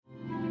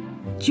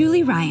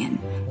Julie Ryan,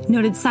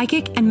 noted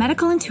psychic and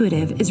medical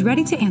intuitive, is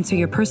ready to answer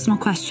your personal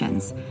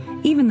questions,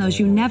 even those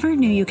you never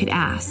knew you could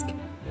ask.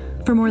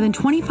 For more than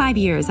 25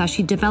 years, as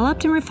she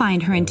developed and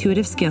refined her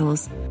intuitive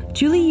skills,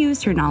 Julie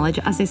used her knowledge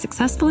as a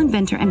successful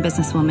inventor and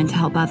businesswoman to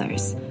help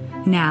others.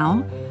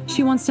 Now,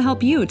 she wants to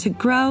help you to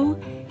grow,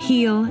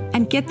 heal,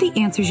 and get the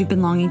answers you've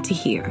been longing to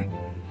hear.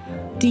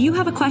 Do you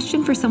have a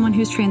question for someone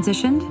who's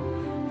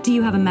transitioned? Do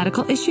you have a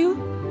medical issue?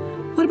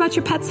 What about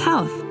your pet's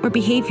health or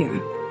behavior?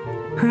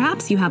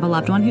 Perhaps you have a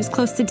loved one who's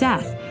close to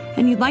death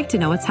and you'd like to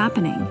know what's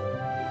happening.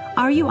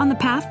 Are you on the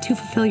path to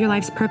fulfill your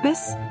life's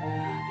purpose?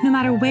 No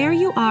matter where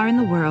you are in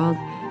the world,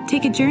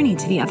 take a journey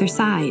to the other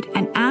side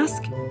and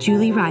ask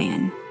Julie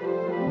Ryan.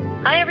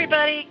 Hi,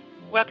 everybody.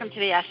 Welcome to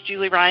the Ask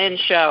Julie Ryan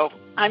Show.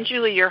 I'm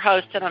Julie, your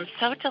host, and I'm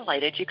so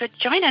delighted you could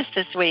join us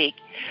this week.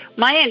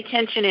 My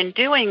intention in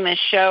doing this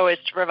show is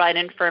to provide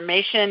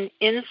information,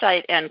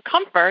 insight, and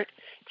comfort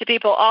to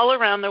people all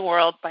around the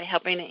world by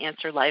helping to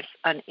answer life's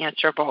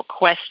unanswerable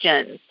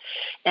questions.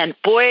 And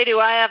boy, do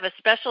I have a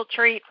special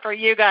treat for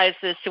you guys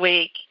this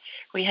week.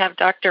 We have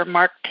Dr.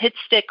 Mark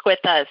Pitstick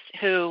with us,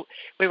 who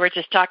we were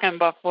just talking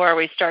before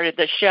we started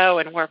the show,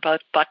 and we're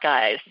both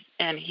Buckeyes.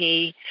 And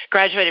he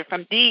graduated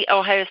from The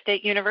Ohio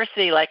State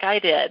University like I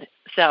did.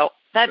 So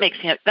that makes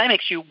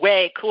you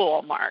way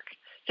cool, Mark.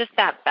 Just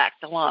that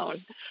fact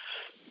alone.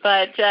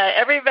 But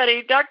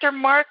everybody, Dr.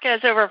 Mark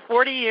has over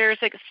 40 years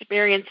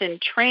experience in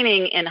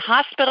training in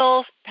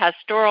hospitals,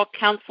 pastoral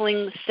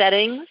counseling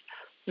settings,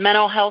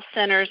 mental health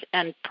centers,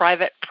 and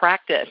private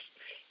practice.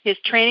 His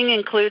training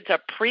includes a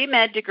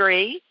pre-med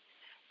degree,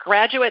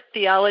 graduate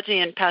theology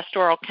and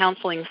pastoral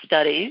counseling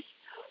studies,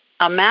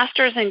 a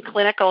master's in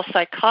clinical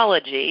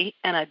psychology,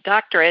 and a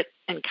doctorate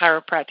in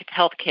chiropractic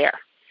health care.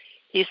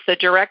 He's the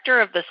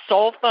director of the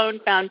Soul Phone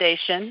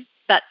Foundation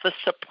that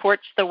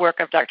supports the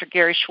work of Dr.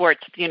 Gary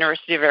Schwartz at the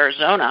University of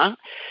Arizona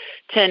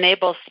to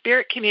enable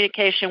spirit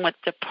communication with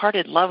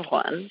departed loved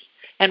ones.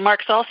 And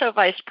Mark's also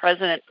vice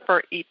president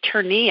for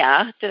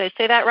Eternia. Did I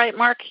say that right,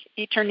 Mark?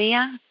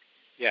 Eternia?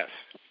 Yes.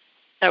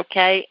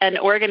 Okay, an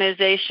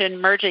organization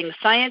merging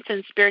science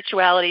and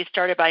spirituality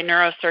started by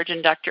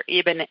neurosurgeon Dr.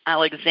 Eben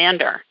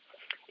Alexander.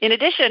 In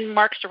addition,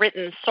 Mark's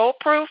written Soul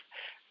Proof,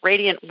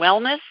 Radiant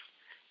Wellness,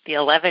 The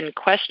 11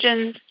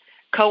 Questions,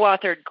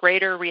 co-authored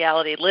Greater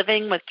Reality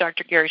Living with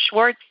Dr. Gary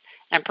Schwartz,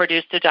 and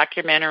produced a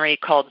documentary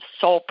called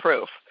Soul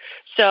Proof.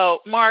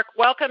 So, Mark,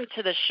 welcome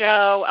to the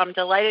show. I'm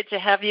delighted to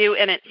have you,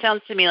 and it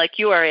sounds to me like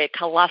you are a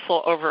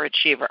colossal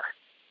overachiever.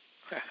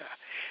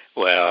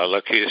 Well,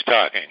 look who's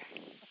talking.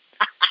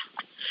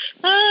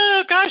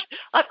 Oh, gosh,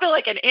 I feel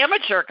like an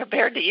amateur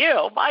compared to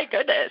you. My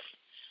goodness.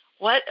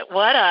 What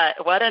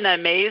an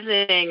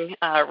amazing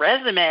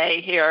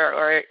resume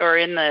here, or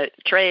in the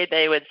trade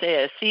they would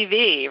say a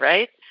CV,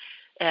 right?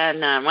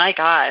 And my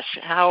gosh,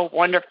 how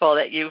wonderful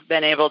that you've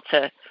been able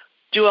to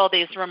do all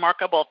these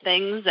remarkable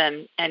things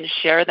and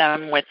share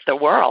them with the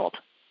world.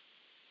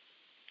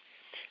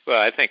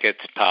 Well, I think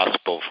it's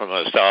possible for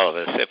most all of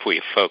us if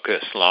we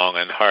focus long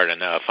and hard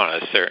enough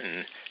on a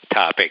certain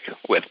topic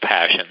with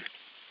passion.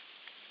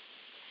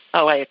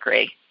 Oh, I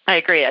agree.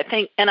 I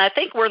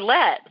think we're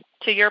led,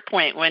 to your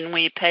point, when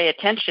we pay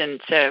attention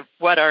to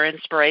what our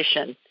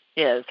inspiration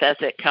is as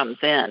it comes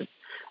in.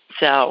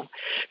 So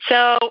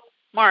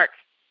Mark,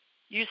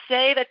 you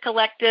say the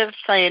collective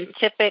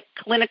scientific,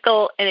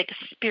 clinical, and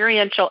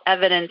experiential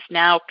evidence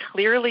now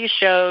clearly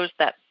shows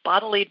that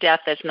bodily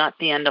death is not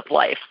the end of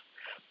life.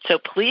 So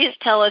please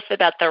tell us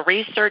about the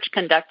research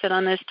conducted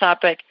on this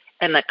topic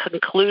and the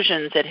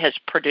conclusions it has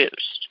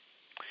produced.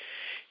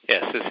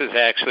 Yes, this is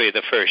actually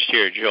the first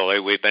year, Julie,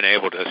 we've been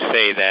able to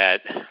say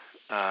that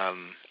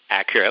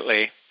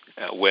accurately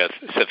with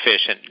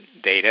sufficient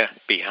data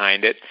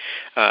behind it.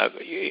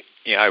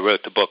 I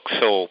wrote the book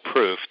Soul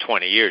Proof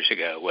 20 years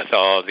ago with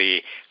all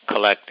the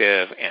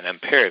collective and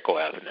empirical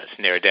evidence,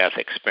 near-death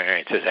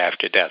experiences,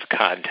 after-death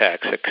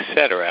contacts,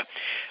 etc.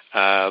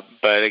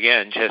 But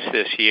again, just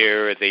this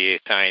year, the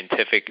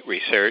scientific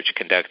research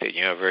conducted at the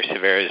University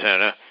of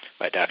Arizona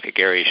by Dr.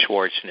 Gary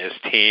Schwartz and his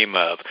team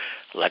of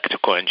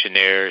electrical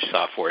engineers,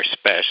 software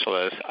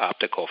specialists,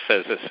 optical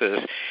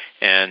physicists,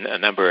 and a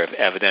number of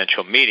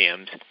evidential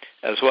mediums,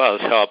 as well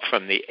as help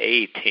from the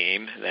A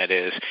team, that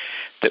is,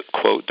 the,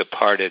 quote,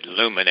 departed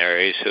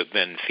luminaries who have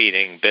been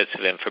feeding bits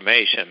of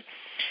information.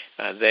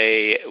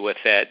 They, with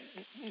that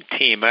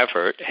team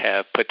effort,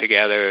 have put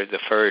together the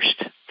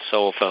first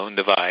soul phone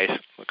device,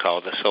 we call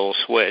it the Soul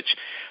Switch,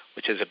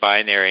 which is a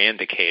binary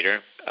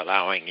indicator,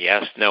 allowing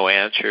yes, no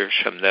answers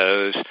from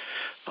those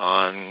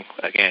on,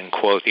 again,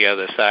 quote, the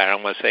other side. I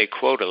don't want to say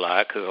quote a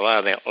lot because a lot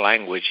of the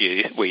language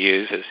we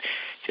use is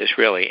just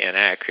really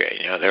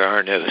inaccurate. There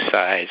are no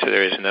sides,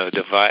 there is no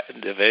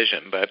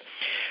division. But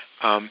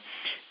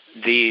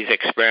these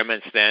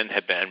experiments then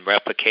have been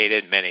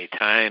replicated many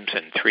times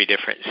in 3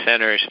 different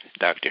centers.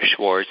 Dr.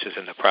 Schwartz is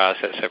in the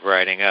process of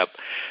writing up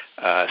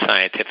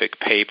scientific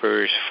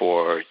papers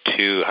for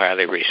 2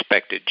 highly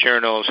respected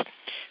journals.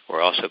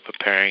 We're also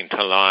preparing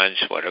to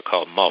launch what are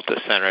called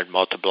multi-centered,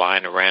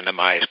 multi-blind,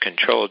 randomized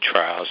controlled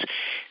trials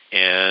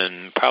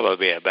in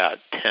probably about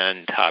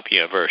 10 top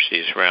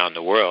universities around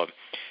the world.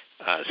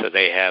 So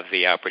they have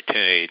the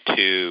opportunity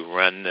to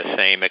run the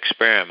same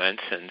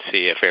experiments and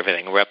see if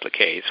everything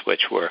replicates,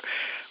 which we're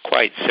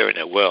quite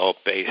certain it will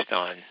based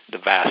on the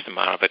vast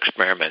amount of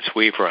experiments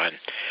we've run.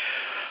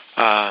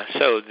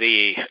 So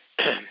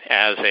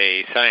as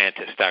a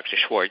scientist, Dr.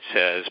 Schwartz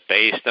says,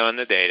 based on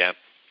the data,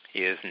 he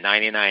is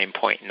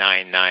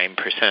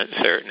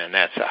 99.99% certain, and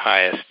that's the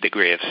highest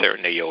degree of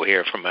certainty you'll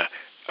hear from a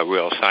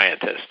real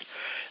scientist,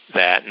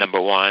 that, number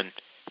one,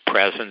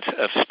 presence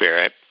of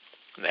spirit,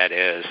 that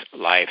is,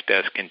 life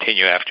does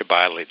continue after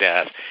bodily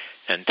death,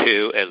 and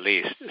two, at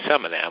least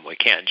some of them, we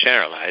can't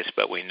generalize,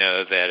 but we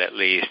know that at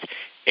least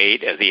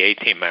 8 of the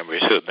 18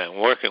 members who have been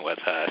working with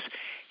us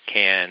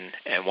can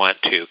and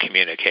want to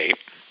communicate.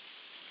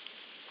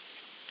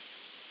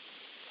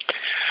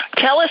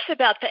 Tell us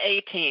about the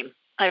A-Team.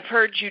 I've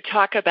heard you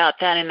talk about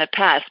that in the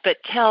past, but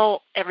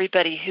tell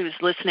everybody who's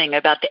listening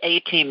about the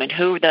A-Team and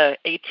who the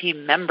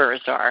A-Team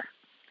members are.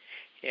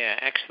 Yeah,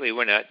 actually,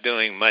 we're not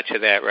doing much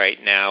of that right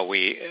now.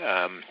 We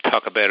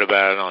talk a bit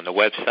about it on the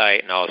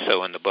website and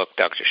also in the book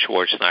Dr.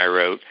 Schwartz and I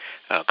wrote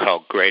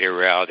called Greater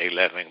Reality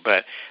Living.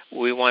 But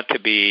we want to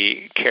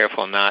be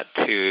careful not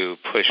to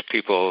push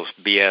people's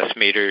BS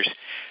meters,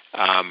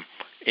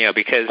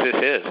 because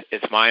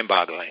it's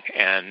mind-boggling,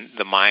 and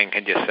the mind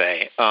can just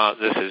say, "Oh,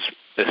 this is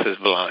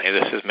baloney.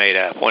 This is made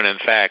up." When in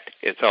fact,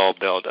 it's all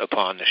built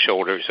upon the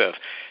shoulders of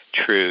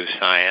true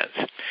science.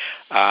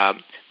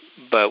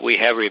 But we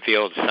have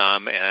revealed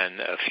some, and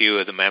a few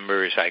of the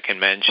members I can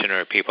mention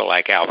are people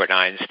like Albert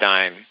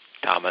Einstein,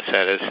 Thomas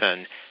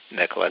Edison,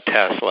 Nikola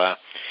Tesla,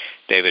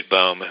 David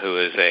Bohm, who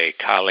is a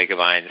colleague of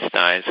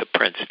Einstein's, a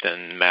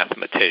Princeton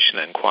mathematician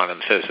and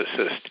quantum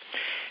physicist.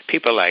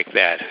 People like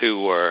that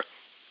who were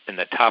in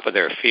the top of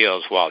their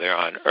fields while they're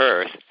on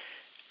Earth,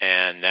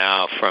 and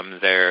now from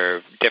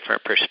their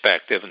different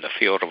perspective in the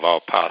field of all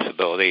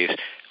possibilities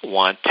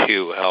want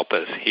to help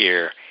us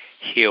here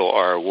heal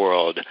our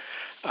world.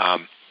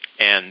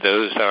 And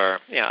those are,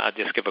 I'll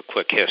just give a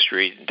quick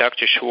history.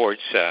 Dr.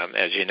 Schwartz,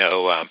 as you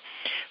know,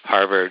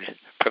 Harvard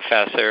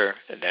professor,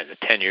 and then a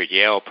tenured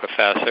Yale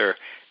professor,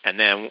 and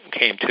then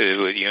came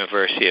to the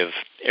University of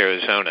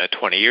Arizona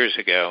 20 years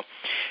ago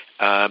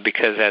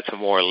because that's a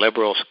more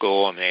liberal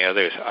school, and the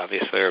others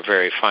obviously are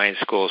very fine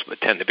schools but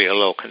tend to be a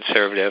little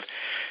conservative.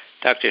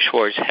 Dr.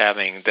 Schwartz,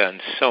 having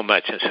done so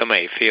much in so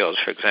many fields,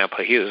 for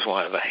example, he was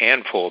one of a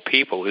handful of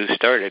people who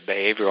started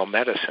behavioral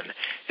medicine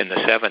in the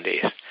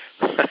 70s.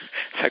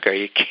 It's like, are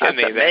you kidding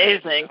me?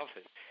 That's amazing.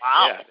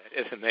 Wow. Yeah,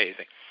 it's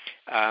amazing.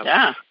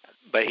 Yeah.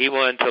 But he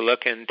wanted to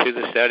look into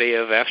the study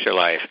of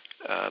afterlife,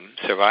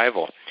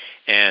 survival,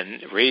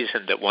 and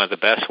reasoned that one of the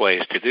best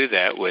ways to do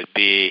that would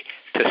be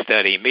to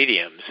study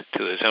mediums.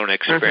 To his own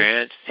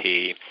experience,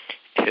 his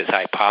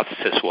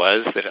hypothesis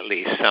was that at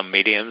least some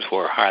mediums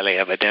were highly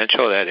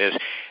evidential, that is,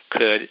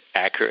 could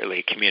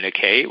accurately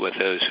communicate with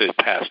those who had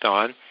passed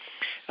on.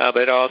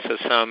 But also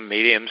some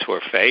mediums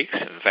were fakes.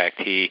 In fact,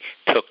 he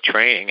took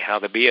training how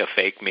to be a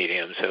fake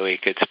medium so he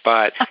could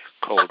spot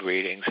cold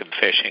readings and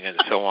phishing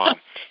and so on.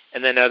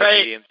 And then other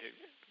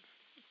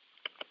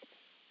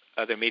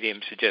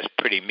mediums are just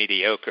pretty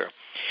mediocre.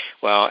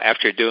 Well,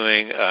 after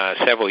doing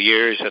several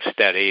years of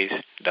studies,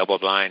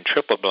 double-blind,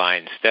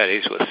 triple-blind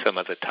studies with some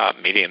of the top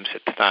mediums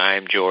at the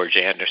time, George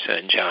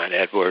Anderson, John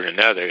Edward, and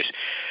others,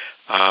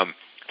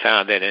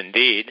 found that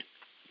indeed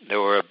there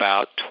were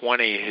about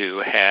 20 who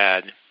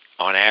had,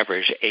 on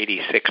average,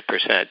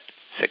 86%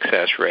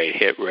 success rate,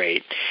 hit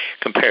rate,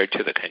 compared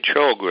to the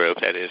control group,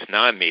 that is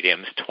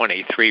non-mediums,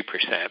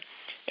 23%.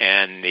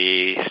 And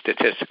the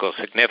statistical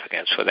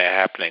significance for that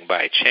happening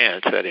by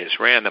chance, that is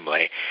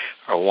randomly,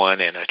 are 1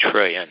 in a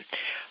trillion.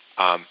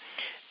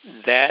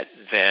 That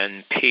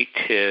then piqued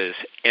his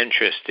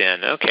interest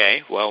in,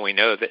 okay, well, we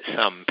know that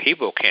some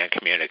people can't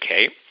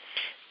communicate.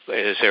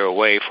 Is there a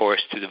way for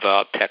us to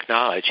develop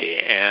technology?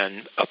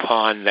 And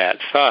upon that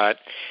thought,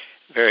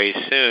 very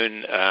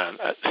soon,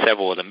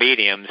 several of the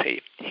mediums,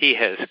 he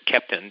has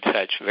kept in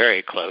touch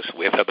very close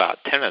with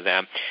about 10 of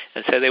them,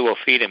 and so they will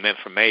feed him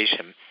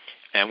information.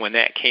 And when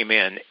that came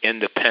in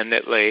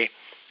independently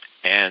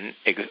and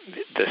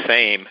the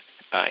same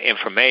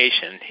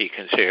information, he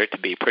considered to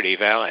be pretty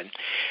valid.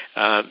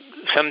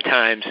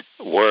 Sometimes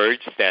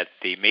words that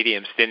the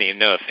mediums didn't even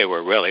know if they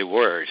were really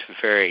words,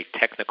 very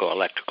technical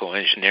electrical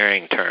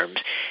engineering terms.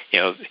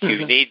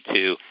 You need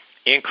to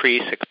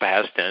increase the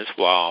capacitance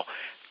while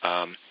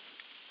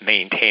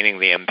maintaining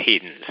the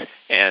impedance.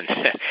 And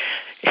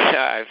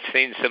I've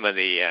seen some of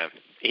the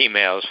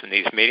emails from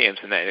these mediums,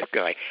 and they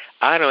go like,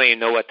 I don't even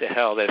know what the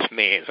hell this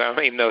means. I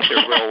don't even know if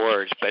they're real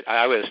words, but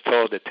I was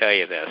told to tell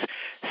you this.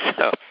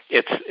 So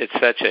it's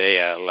such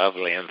a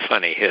lovely and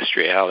funny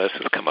history how this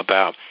has come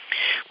about.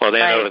 Well,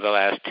 then over the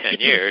last 10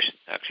 years,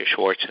 Dr.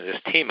 Schwartz and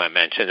his team I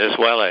mentioned, as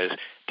well as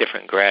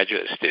different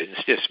graduate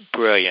students, just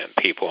brilliant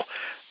people,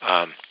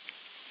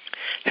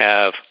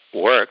 have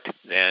worked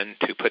then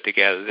to put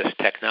together this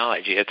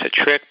technology. It's a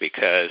trick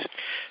because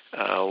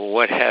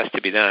what has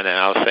to be done, and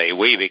I'll say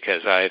we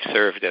because I've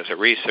served as a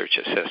research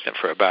assistant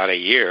for about a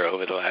year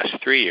over the last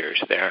 3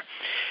 years there.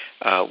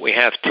 We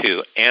have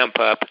to amp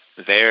up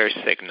their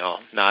signal,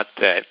 not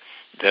that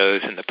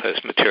those in the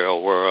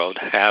post-material world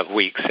have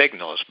weak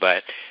signals,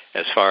 but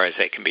as far as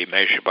they can be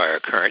measured by our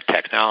current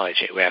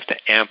technology, we have to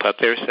amp up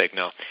their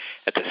signal.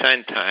 At the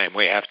same time,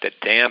 we have to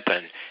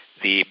dampen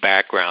the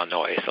background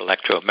noise,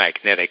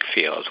 electromagnetic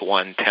fields,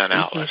 110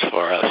 outlets,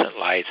 fluorescent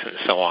lights, and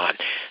so on,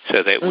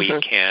 so that we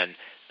can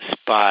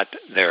spot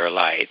their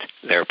light,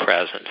 their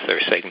presence,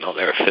 their signal,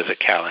 their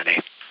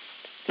physicality.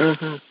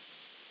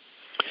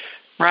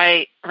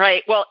 Right.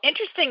 Well,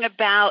 interesting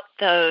about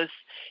those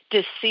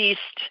deceased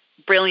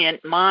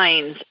brilliant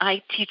minds.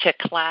 I teach a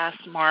class,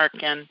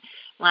 Mark, and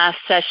last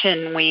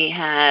session we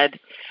had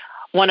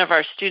one of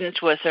our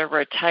students was a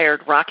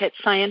retired rocket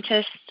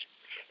scientist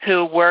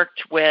who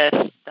worked with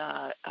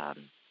the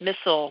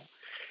missile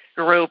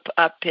group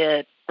up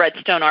at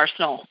Redstone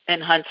Arsenal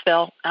in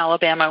Huntsville,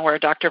 Alabama, where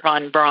Dr.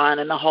 von Braun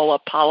and the whole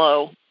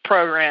Apollo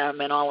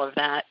program and all of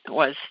that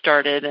was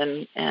started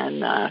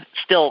and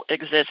still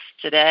exists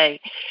today.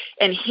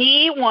 And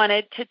he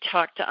wanted to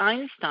talk to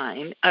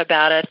Einstein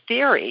about a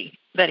theory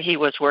that he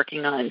was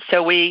working on.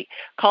 So we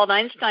called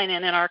Einstein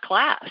in our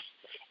class.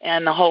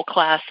 And the whole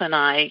class and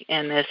I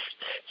and this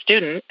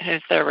student,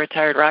 who's a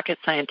retired rocket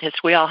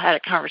scientist, we all had a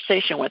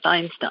conversation with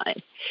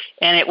Einstein.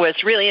 And it was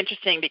really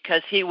interesting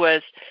because he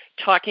was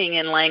talking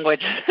in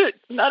language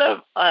none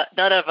of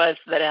us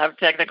that have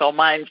technical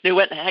minds knew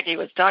what the heck he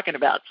was talking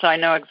about. So I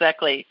know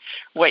exactly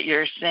what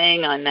you're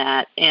saying on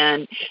that.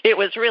 And it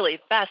was really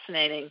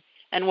fascinating.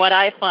 And what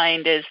I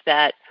find is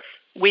that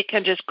we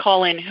can just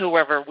call in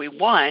whoever we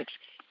want,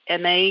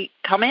 and they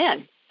come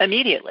in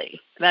immediately.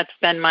 That's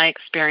been my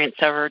experience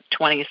over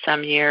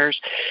 20-some years.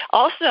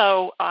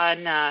 Also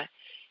on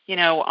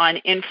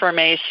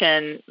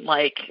information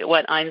like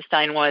what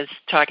Einstein was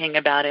talking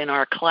about in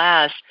our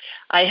class,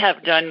 I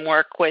have done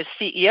work with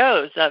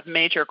CEOs of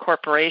major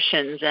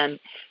corporations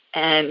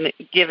and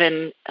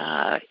given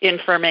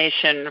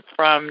information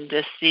from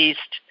deceased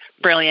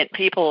brilliant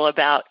people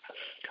about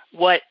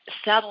what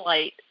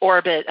satellite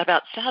orbits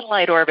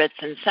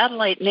and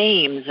satellite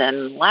names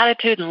and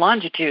latitude and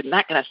longitude and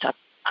that kind of stuff.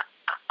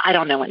 I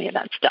don't know any of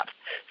that stuff,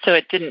 so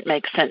it didn't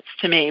make sense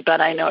to me,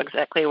 but I know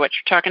exactly what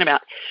you're talking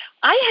about.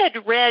 I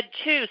had read,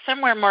 too,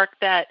 somewhere, Mark,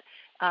 that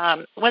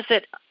was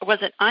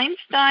it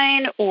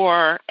Einstein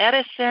or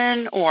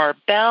Edison or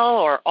Bell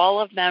or all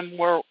of them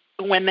were,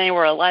 when they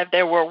were alive,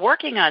 they were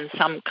working on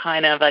some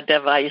kind of a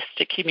device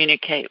to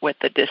communicate with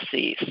the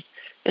deceased.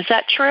 Is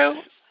that true?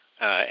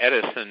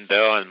 Edison,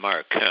 Bell, and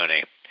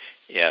Marconi,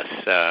 yes.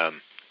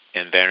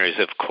 Inventors,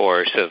 of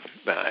course, of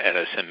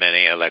Edison,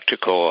 many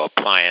electrical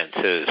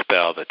appliances,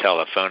 Bell, the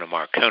telephone, and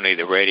Marconi,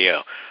 the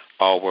radio,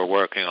 all were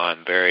working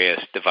on various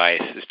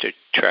devices to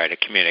try to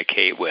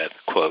communicate with,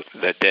 quote,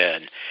 the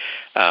dead.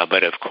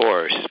 But, of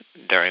course,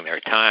 during their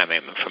time,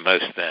 I mean, for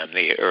most of them,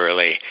 the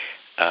early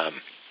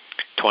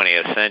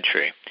 20th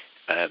century,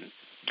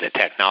 the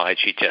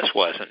technology just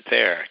wasn't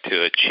there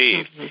to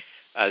achieve.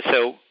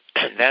 So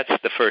that's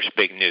the first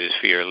big news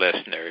for your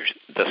listeners.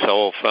 The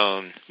cell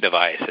phone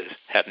devices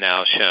have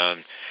now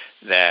shown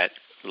that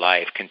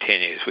life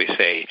continues. We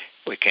say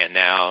we can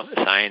now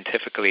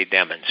scientifically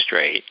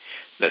demonstrate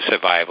the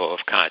survival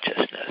of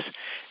consciousness.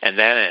 And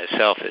that in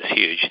itself is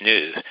huge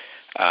news.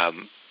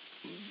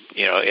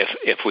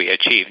 If we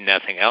achieve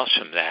nothing else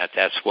from that,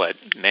 that's what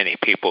many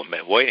people have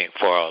been waiting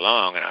for all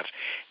along.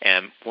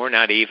 And we're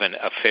not even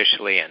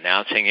officially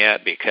announcing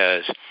yet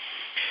because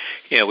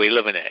we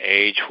live in an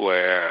age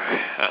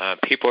where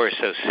people are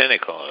so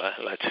cynical.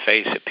 Let's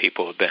face it,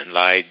 people have been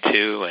lied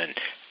to,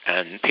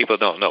 and people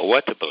don't know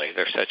what to believe.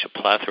 There's such a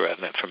plethora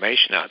of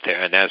information out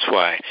there, and that's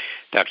why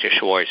Dr.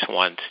 Schwartz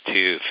wants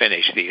to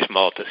finish these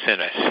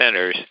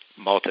multi-center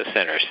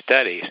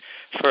studies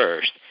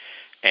first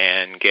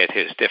and get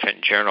his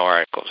different journal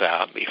articles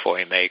out before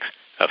he makes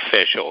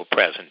official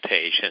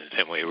presentations,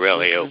 and we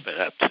really open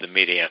up to the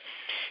media.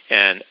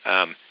 And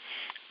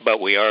but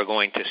we are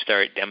going to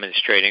start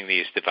demonstrating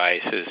these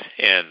devices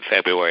in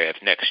February of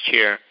next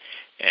year.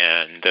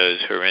 And those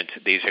who are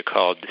into these are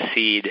called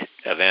SEED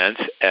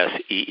events,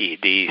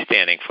 SEED,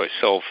 standing for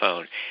Cell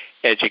Phone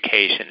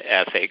Education,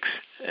 Ethics,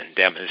 and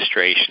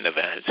Demonstration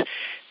Events.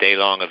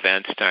 Day-long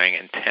events starting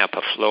in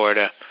Tampa,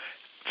 Florida,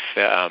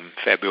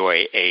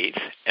 February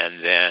 8th,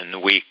 and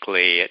then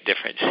weekly at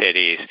different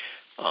cities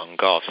on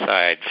Gulf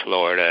side,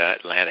 Florida,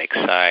 Atlantic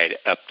side,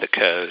 up the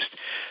coast,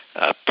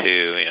 up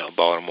to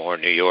Baltimore,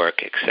 New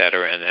York, et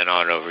cetera, and then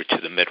on over to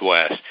the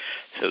Midwest.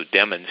 So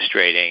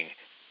demonstrating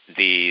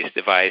these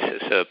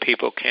devices so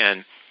people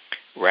can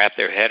wrap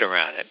their head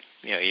around it.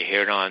 You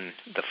hear it on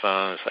the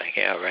phone, it's like,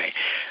 yeah, right.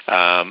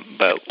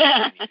 But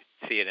when you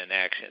see it in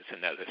action, it's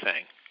another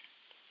thing.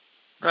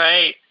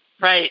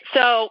 Right.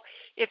 So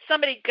if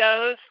somebody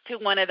goes to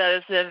one of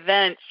those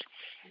events,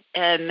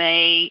 and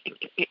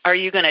are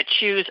you going to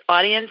choose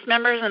audience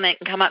members and they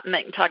can come up and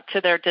they can talk to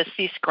their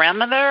deceased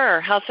grandmother, or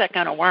how's that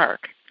going to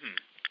work?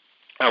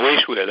 I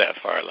wish we were that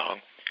far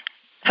along.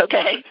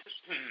 Okay.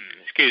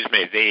 Excuse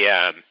me.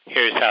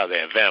 Here's how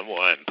the event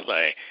will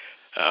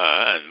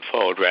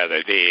unfold.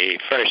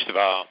 First of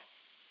all,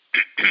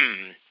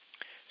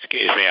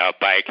 excuse me, out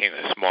biking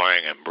this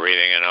morning and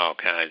breathing in all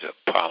kinds of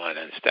pollen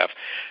and stuff.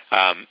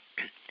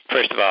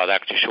 First of all,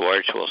 Dr.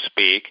 Schwartz will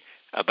speak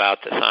about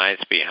the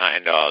science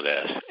behind all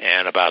this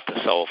and about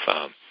the soul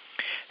phone.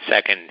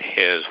 Second,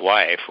 his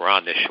wife,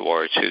 Rhonda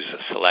Schwartz, who's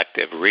a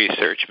selective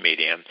research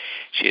medium.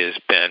 She has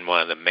been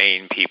one of the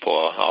main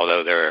people,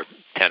 although there are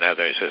 10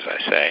 others, as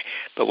I say,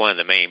 but one of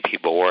the main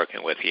people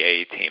working with the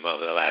A-Team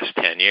over the last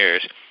 10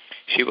 years.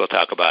 She will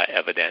talk about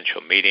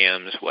evidential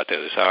mediums, what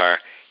those are,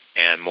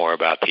 and more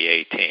about the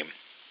A-Team.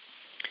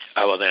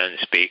 I will then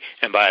speak,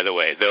 and by the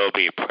way, they'll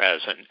be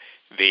present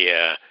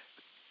via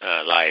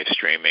live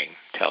streaming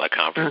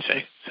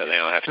teleconferencing, so they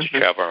don't have to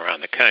travel around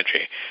the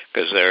country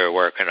because they're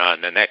working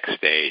on the next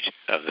stage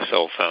of the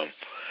soul phone.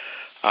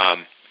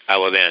 I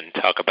will then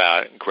talk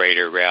about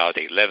greater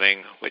reality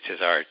living, which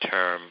is our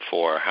term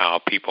for how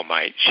people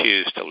might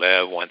choose to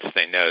live once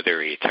they know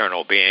they're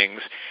eternal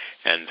beings,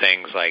 and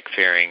things like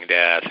fearing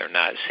death or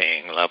not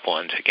seeing loved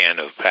ones again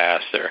who've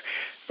passed are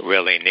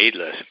really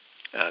needless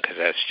because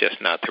that's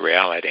just not the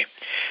reality.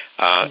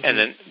 And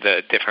then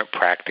the different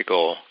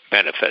practical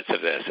benefits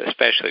of this,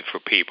 especially for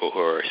people who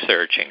are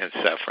searching and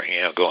suffering,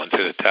 going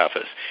through the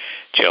toughest.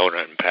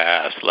 Children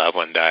passed, loved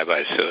one died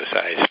by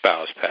suicide,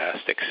 spouse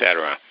passed,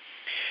 etc.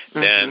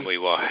 Then we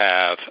will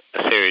have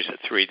a series of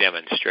 3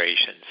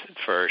 demonstrations.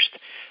 First,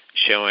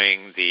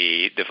 showing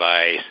the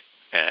device,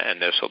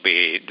 and this will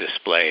be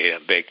displayed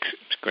on a big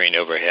screen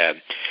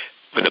overhead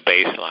with a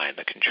baseline,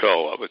 the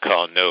control, what we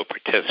call no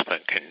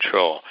participant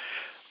control.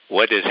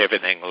 What does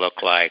everything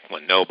look like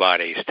when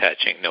nobody's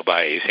touching,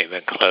 nobody's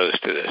even close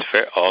to this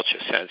very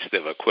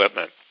ultra-sensitive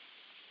equipment?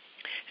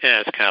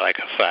 And it's kind of like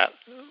a flat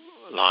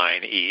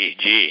line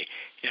EEG,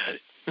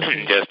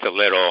 just a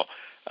little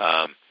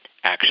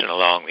action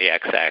along the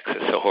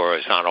x-axis, the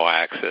horizontal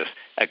axis,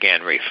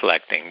 again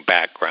reflecting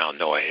background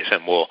noise,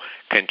 and we'll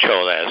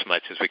control that as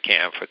much as we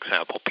can. For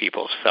example,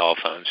 people's cell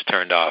phones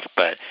turned off,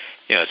 but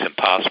it's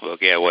impossible to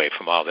get away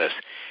from all this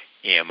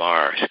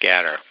EMR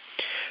scatter.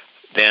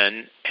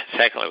 Then,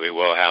 secondly, we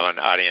will have an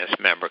audience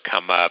member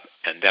come up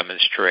and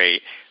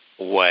demonstrate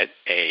what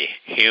a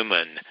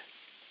human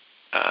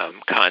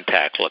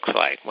contact looks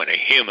like when a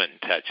human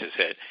touches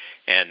it,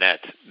 and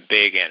that's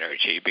big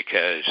energy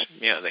because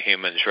the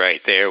human's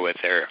right there with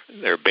their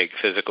big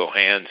physical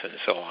hands and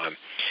so on.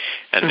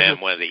 And then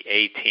one of the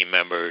A-Team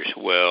members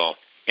will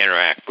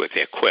interact with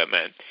the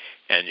equipment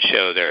and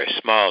show they're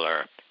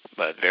smaller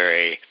but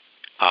very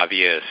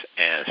obvious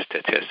and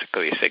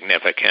statistically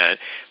significant.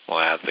 We'll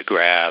have the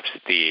graphs,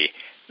 the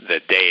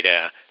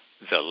data,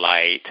 the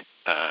light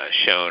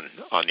shown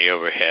on the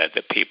overhead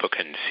that people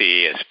can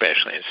see,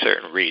 especially in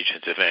certain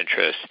regions of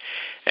interest.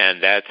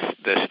 And that's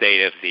the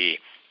state of the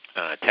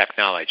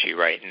technology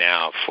right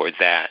now for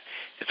that.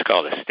 It's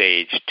called a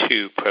Stage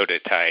 2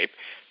 prototype,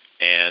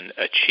 and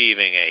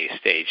achieving a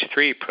Stage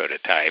 3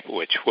 prototype,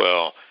 which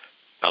will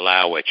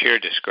allow what you're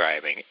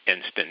describing,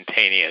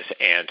 instantaneous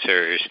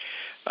answers,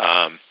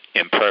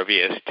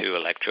 impervious to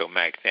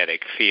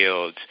electromagnetic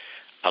fields,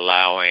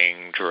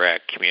 allowing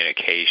direct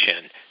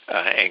communication,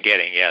 and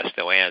getting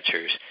yes-no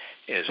answers,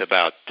 is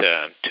about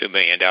 $2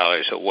 million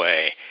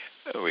away,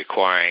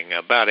 requiring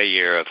about a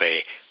year of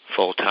a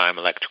full-time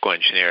electrical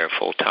engineer,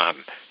 full-time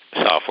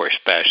software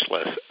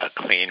specialist, a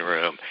clean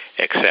room,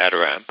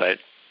 etc. But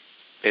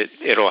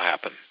it'll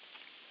happen.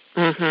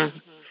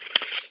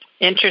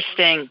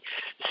 Interesting.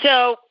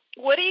 So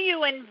what do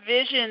you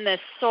envision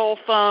this soul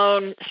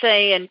phone,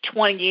 say, in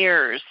 20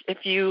 years?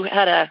 If you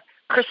had a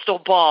crystal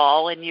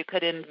ball and you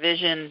could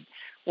envision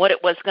what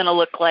it was going to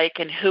look like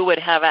and who would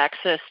have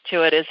access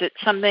to it, is it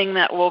something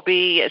that will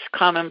be as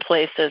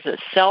commonplace as a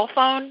cell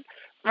phone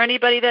for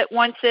anybody that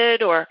wants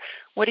it? Or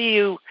what do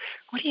you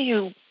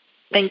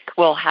think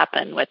will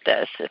happen with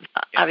this?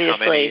 Obviously,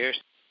 how many years?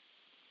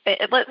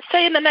 Let's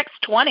say in the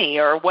next 20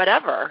 or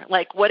whatever.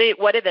 Like, what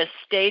are the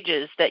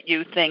stages that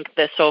you think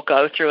this will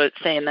go through,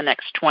 let's say, in the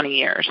next 20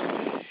 years?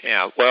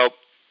 Yeah, well,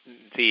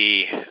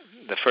 the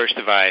first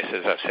device,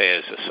 as I say,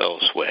 is the Soul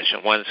Switch.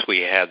 And once we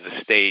have the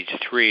Stage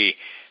 3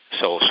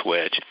 Soul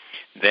Switch,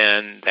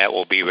 then that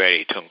will be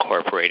ready to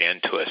incorporate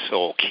into a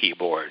Soul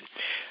keyboard.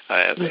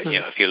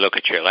 If you look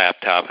at your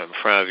laptop in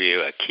front of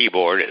you, a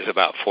keyboard is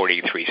about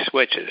 43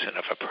 switches. And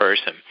if a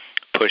person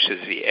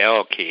pushes the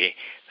L key,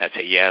 that's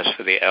a yes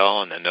for the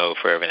L and a no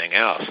for everything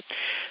else.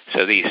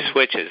 So these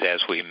switches,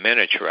 as we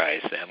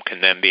miniaturize them,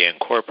 can then be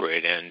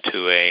incorporated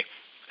into a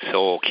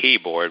Soul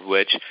keyboard,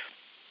 which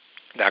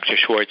Dr.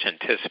 Schwartz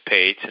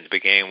anticipates in the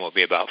beginning will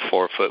be about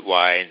 4 foot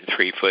wide and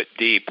 3 foot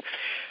deep.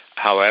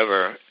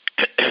 However,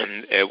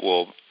 it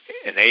will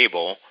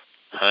enable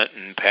hunt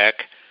and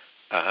peck,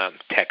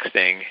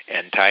 texting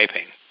and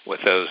typing with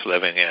those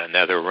living in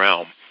another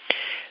realm.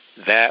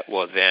 That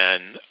will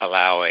then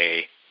allow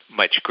a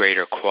much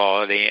greater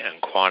quality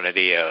and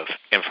quantity of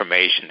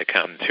information to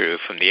come through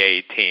from the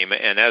A-Team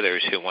and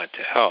others who want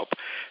to help.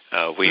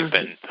 We've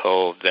been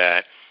told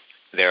that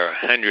there are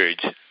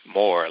hundreds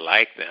more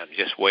like them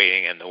just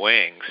waiting in the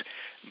wings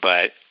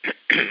but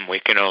we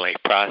can only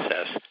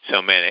process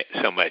so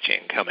much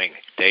incoming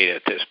data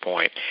at this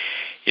point.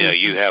 You know,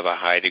 you have a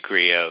high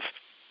degree of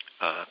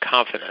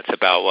confidence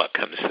about what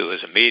comes through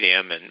as a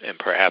medium, and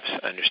perhaps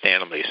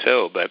understandably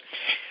so, but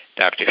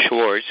Dr.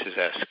 Schwartz is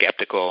a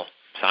skeptical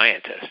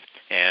scientist,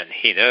 and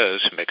he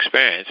knows from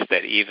experience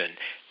that even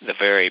the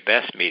very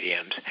best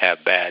mediums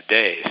have bad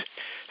days.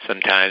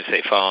 Sometimes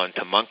they fall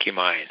into monkey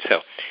mind.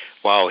 So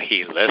while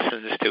he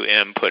listens to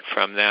input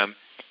from them,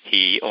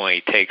 he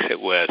only takes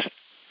it with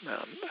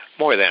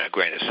more than a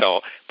grain of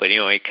salt, but he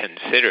only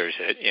considers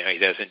it. You know, he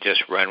doesn't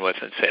just run with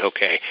it and say,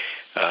 okay,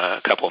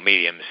 a couple of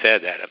mediums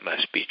said that, it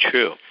must be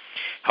true.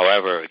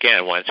 However,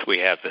 again, once we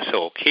have the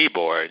soul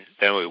keyboard,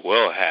 then we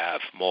will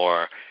have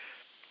more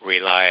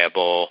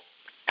reliable,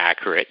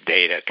 accurate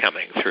data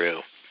coming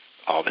through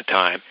all the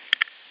time.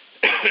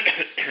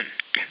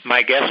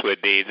 My guess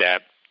would be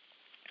that,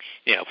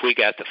 you know, if we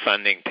got the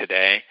funding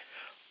today,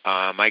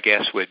 my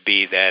guess would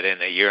be that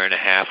in a year and a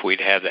half we'd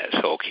have that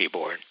soul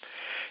keyboard.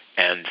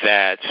 And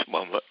that's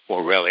when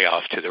we're really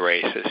off to the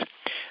races.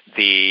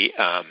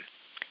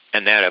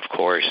 And that, of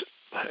course,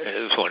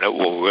 is when it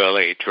will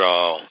really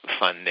draw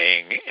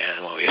funding,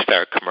 and when we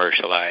start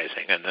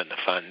commercializing, and then the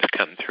funds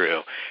come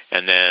through,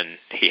 and then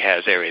he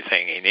has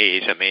everything he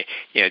needs. I mean,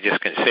 you know,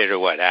 just consider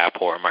what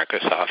Apple or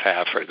Microsoft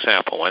have, for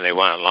example, when they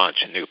want to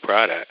launch a new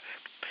product.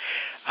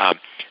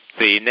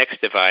 The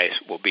next device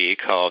will be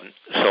called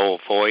Soul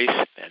Voice,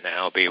 and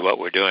that'll be what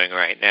we're doing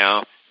right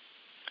now,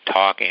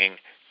 talking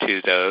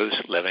to those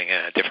living in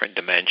a different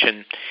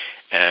dimension.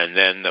 And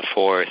then the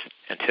fourth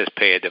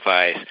anticipated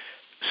device,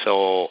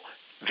 Soul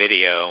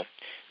Video,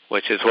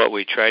 which is what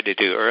we tried to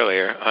do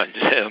earlier on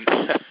Zoom,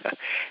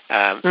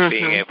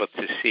 being able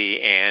to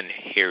see and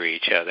hear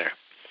each other.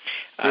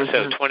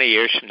 So 20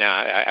 years from now,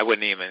 I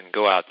wouldn't even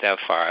go out that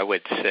far. I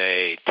would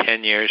say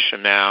 10 years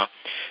from now,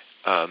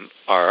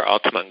 our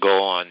ultimate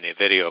goal on the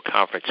video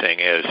conferencing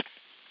is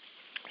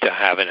to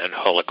have it in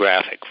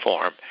holographic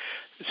form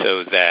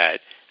so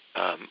that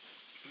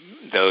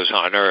those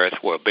on Earth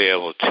will be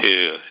able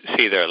to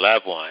see their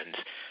loved ones,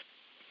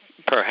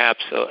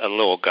 perhaps a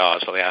little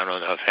gauzily. I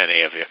don't know if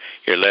any of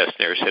your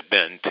listeners have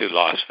been to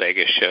Las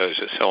Vegas shows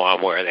or so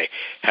on where they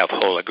have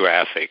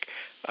holographic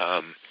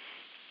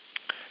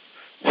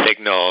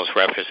signals,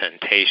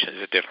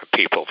 representations of different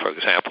people, for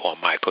example, a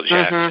Michael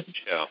Jackson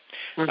show.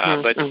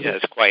 But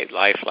it's quite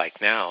lifelike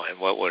now, and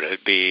what would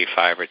it be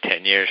 5 or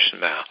 10 years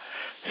from now?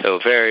 So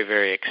very,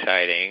 very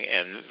exciting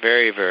and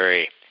very,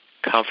 very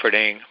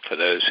comforting for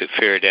those who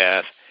fear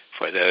death,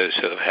 for those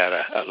who have had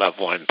a loved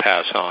one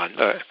pass on,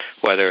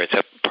 whether it's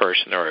a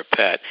person or a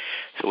pet.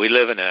 So we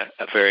live in a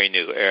very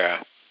new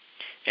era,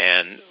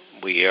 and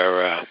we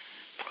are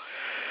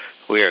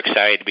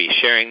excited to be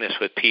sharing this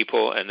with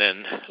people and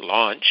then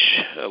launch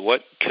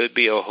what could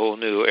be a whole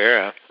new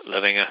era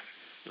living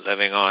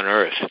on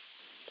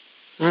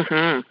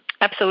Earth.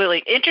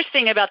 Absolutely.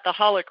 Interesting about the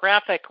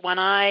holographic, when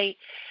I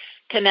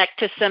connect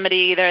to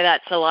somebody, either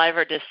that's alive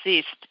or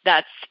deceased,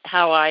 that's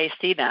how I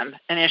see them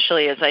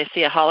initially, as I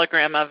see a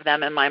hologram of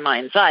them in my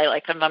mind's eye.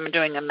 Like if I'm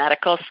doing a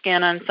medical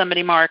scan on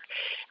somebody, Mark,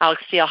 I'll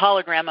see a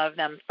hologram of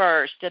them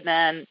first, and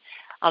then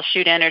I'll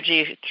shoot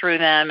energy through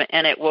them,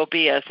 and it will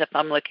be as if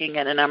I'm looking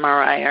at an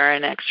MRI or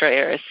an X-ray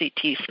or a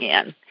CT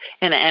scan.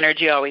 And the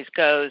energy always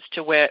goes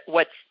to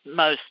what's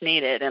most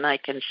needed, and I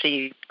can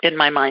see in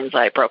my mind's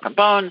eye broken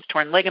bones,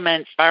 torn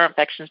ligaments, viral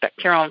infections,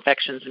 bacterial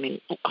infections. I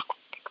mean,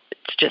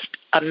 it's just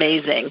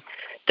amazing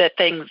the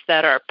things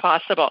that are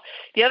possible.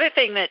 The other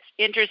thing that's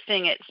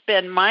interesting, it's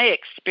been my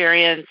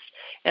experience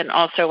and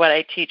also what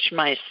I teach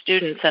my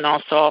students and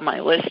also all my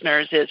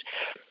listeners, is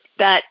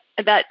that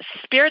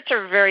spirits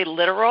are very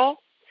literal,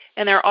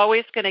 and they're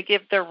always going to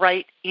give the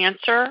right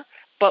answer,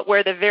 but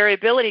where the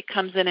variability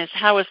comes in is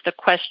how is the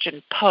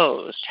question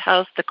posed?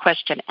 How's the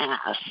question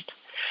asked?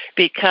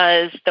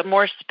 Because the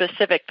more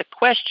specific the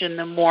question,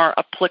 the more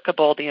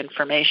applicable the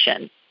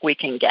information we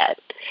can get,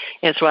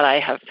 is what I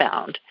have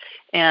found.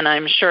 And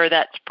I'm sure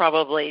that's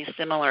probably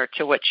similar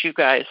to what you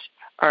guys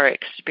are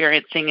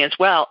experiencing as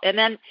well. And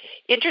then,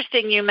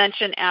 interesting, you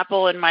mentioned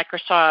Apple and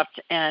Microsoft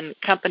and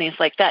companies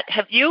like that.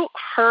 Have you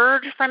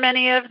heard from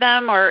any of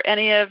them, or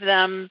any of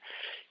them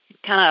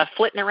kind of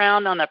flitting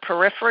around on the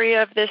periphery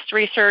of this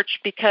research?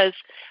 Because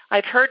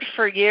I've heard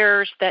for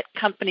years that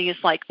companies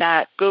like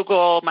that,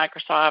 Google,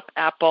 Microsoft,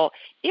 Apple,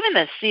 even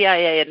the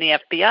CIA and the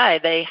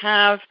FBI, they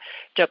have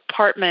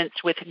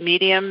departments with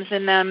mediums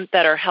in them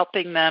that are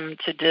helping them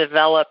to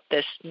develop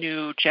this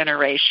new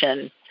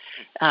generation,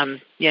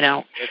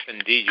 If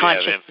indeed you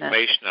have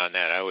information on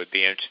that, I would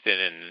be interested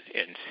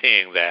in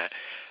seeing that.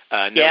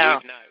 We've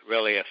not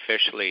really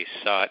officially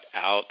sought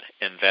out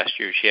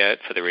investors yet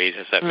for the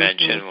reasons I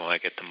mentioned. We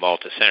want to get the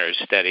multi-center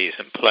studies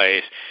in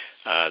place,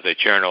 the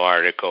journal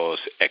articles,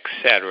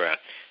 etc.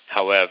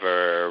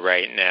 However,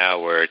 right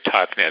now we're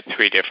talking to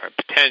 3 different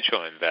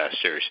potential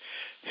investors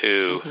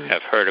who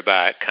have heard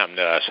about it, come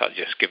to us. I'll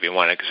just give you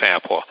one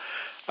example.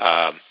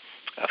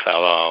 A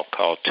fellow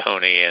called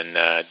Tony in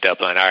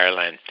Dublin,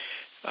 Ireland.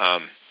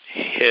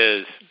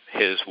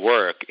 His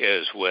work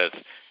is with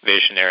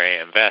visionary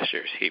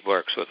investors. He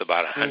works with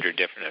about 100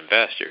 different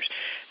investors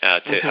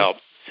to help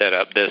set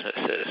up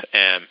businesses.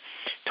 And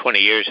 20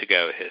 years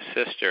ago, his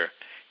sister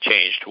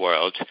changed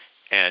worlds,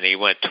 and he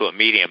went to a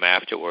medium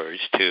afterwards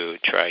to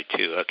try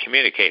to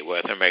communicate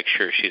with her, make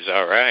sure she's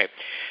all right.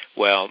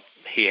 Well,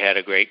 he had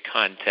a great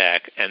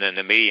contact, and then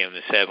the medium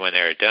said when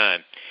they were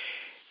done,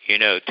 you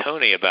know,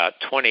 Tony, about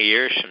 20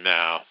 years from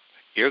now,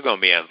 you're going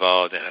to be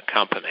involved in a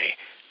company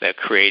that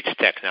creates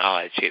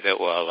technology that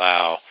will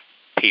allow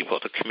people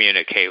to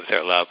communicate with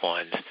their loved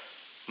ones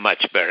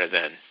much better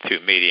than through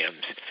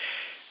mediums.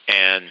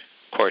 And,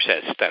 of course,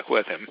 that stuck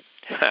with him.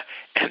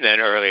 And then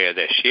earlier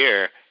this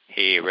year,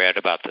 he read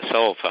about the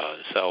soul phone.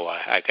 So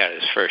I got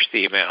his first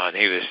email, and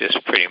he was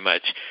just pretty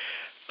much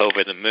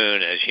over the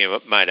moon, as you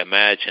might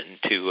imagine,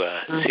 to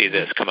see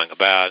this coming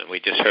about. And we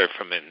just heard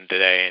from him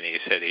today, and he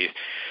said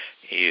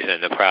he's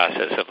in the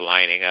process of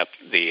lining up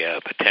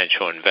the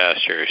potential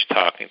investors,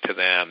 talking to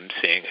them,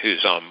 seeing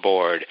who's on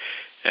board,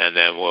 and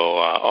then we'll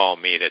all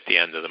meet at the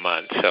end of the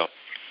month. So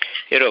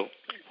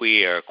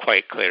we are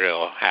quite clear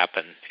it'll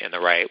happen in the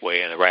right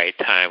way, in the right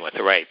time, with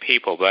the right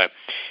people. But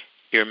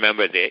you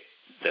remember the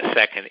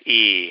second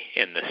E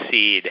in the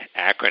SEED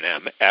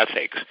acronym,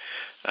 ethics,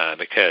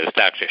 because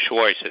Dr.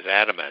 Schwartz is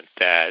adamant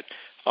that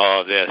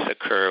all of this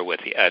occur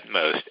with the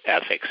utmost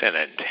ethics and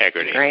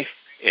integrity. Right.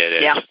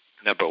 It is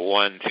number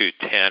 1 through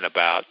 10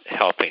 about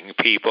helping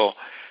people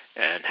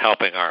and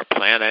helping our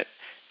planet,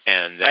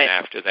 and then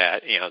after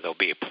that, there'll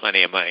be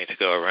plenty of money to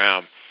go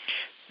around.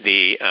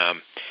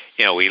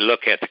 We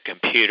look at the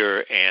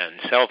computer and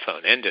cell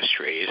phone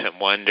industries and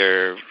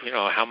wonder,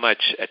 how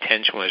much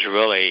attention was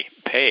really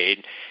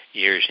paid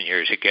years and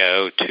years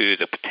ago to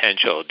the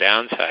potential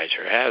downsides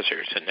or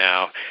hazards. And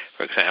now,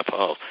 for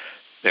example,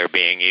 they're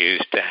being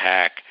used to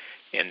hack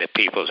into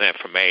people's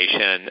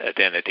information,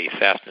 identity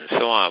theft, and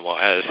so on. Well,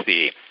 as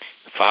the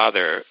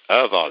father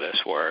of all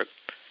this work,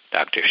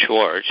 Dr.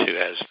 Schwartz, who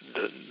has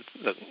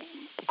the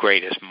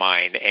greatest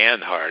mind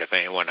and heart of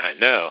anyone I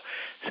know,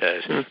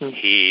 says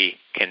he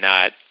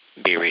cannot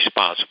be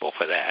responsible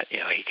for that.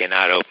 He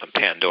cannot open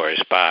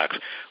Pandora's box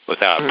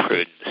without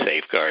prudent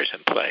safeguards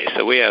in place.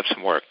 So we have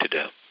some work to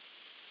do.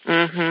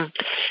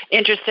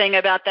 Interesting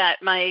about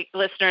that. My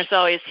listeners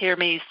always hear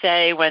me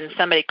say when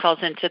somebody calls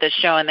into the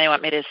show and they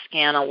want me to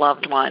scan a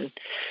loved one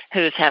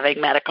who's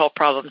having medical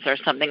problems or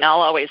something,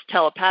 I'll always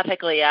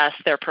telepathically ask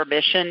their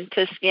permission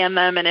to scan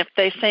them. And if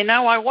they say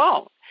no, I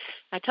won't.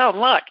 I tell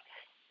them, look,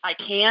 I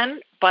can,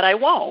 but I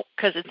won't,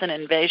 because it's an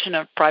invasion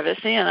of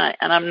privacy, and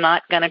I'm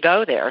not going to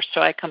go there.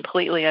 So I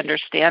completely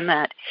understand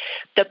that.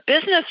 The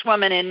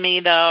businesswoman in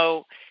me,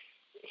 though,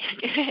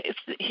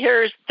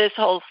 here's this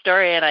whole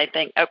story, and I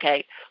think,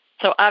 okay,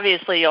 so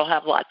obviously you'll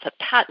have lots of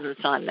patents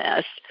on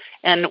this,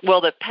 and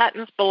will the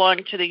patents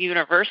belong to the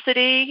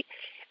university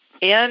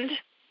and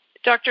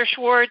Dr.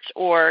 Schwartz,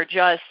 or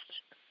just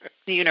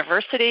the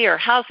university, or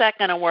how's that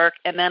going to work?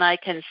 And then I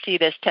can see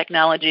this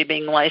technology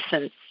being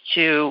licensed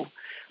to,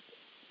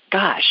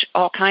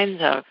 all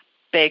kinds of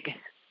big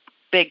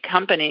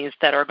companies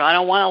that are going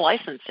to want to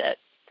license it.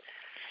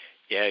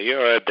 Yeah,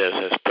 you're a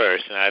business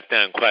person. I've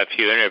done quite a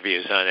few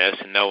interviews on this,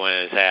 and no one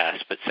has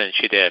asked. But since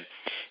you did,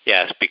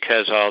 yes,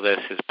 because all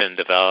this has been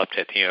developed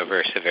at the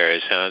University of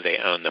Arizona, they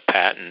own the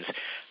patents.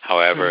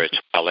 However, it's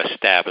well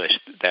established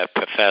that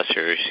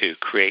professors who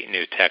create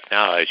new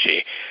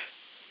technology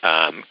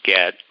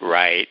get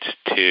rights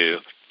to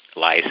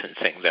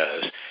licensing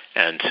those.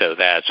 And so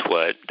that's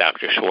what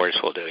Dr.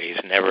 Schwartz will do. He's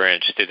never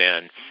interested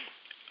in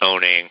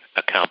owning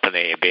a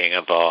company, being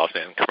involved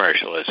in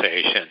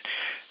commercialization,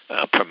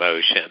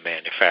 promotion,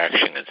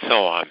 manufacturing, and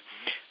so on.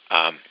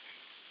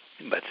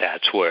 But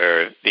that's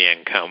where the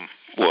income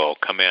will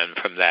come in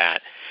from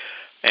that.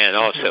 And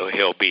also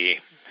he'll be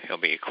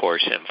of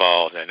course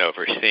involved in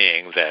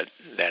overseeing that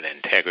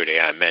integrity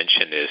I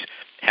mentioned is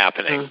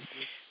happening.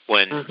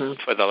 When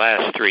for the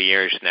last 3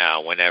 years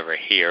now, whenever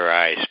he or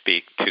I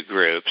speak to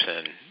groups,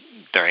 and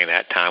during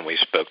that time we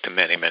spoke to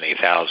many, many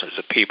thousands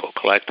of people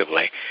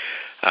collectively,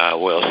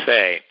 we'll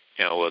say,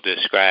 we'll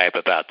describe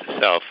about the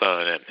cell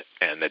phone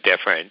and the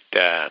different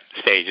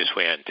stages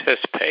we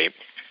anticipate.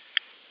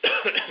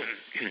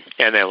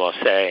 And then we'll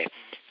say,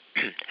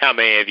 how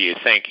many of you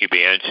think you'd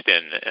be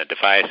interested in a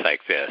device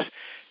like this?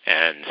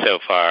 And so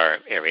far,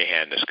 every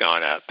hand has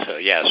gone up. So,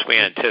 yes, we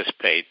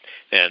anticipate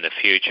that in the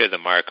future the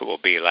market will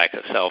be like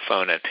a cell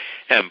phone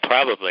and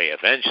probably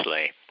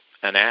eventually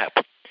an app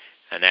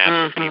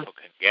that people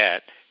can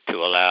get to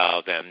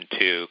allow them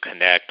to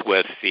connect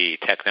with the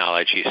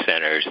technology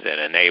centers that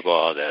enable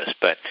all this.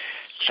 But,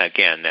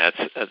 again,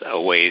 that's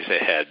a ways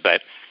ahead.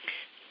 But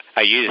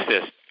I use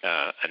this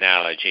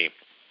analogy.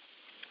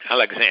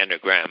 Alexander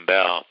Graham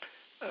Bell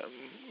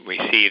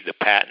received the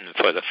patent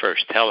for the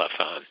first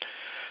telephone,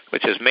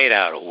 which is made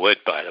out of wood,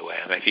 by the way.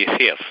 I mean, if you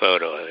see a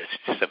photo, it's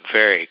just a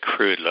very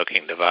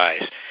crude-looking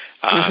device,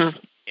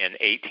 in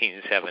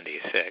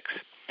 1876.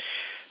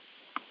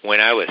 When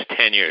I was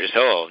 10 years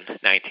old,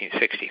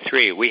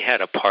 1963, we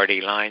had a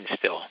party line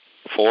still,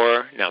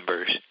 4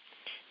 numbers.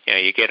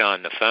 You get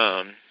on the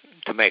phone,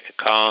 to make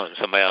a call and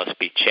somebody else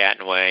be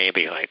chatting away, you'd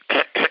be like,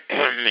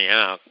 hoping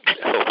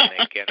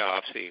they get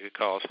off so you could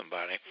call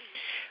somebody.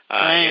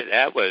 Right.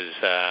 That was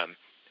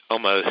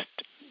almost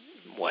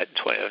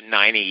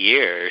 90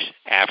 years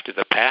after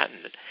the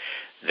patent.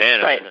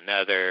 Then it was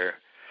another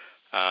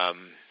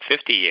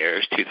 50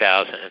 years,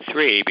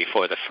 2003,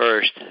 before the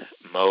first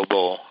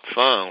mobile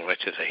phone,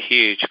 which is a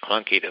huge,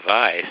 clunky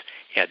device.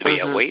 You had to be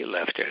a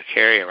weightlifter to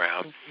carry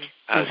around.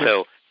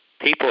 So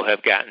people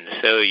have gotten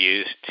so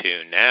used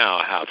to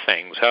now how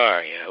things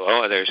are.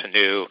 There's a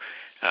new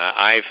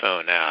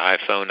iPhone now,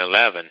 iPhone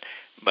 11,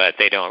 but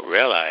they don't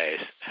realize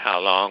how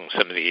long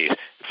some of these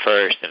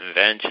first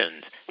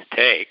inventions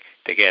take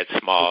to get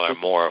smaller,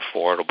 more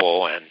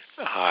affordable, and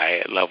a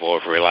high level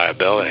of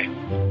reliability.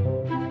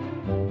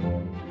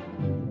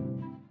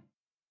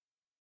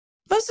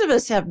 Most of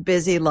us have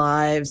busy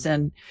lives,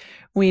 and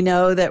we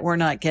know that we're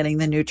not getting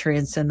the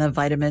nutrients and the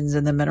vitamins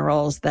and the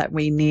minerals that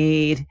we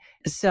need.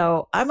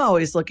 So I'm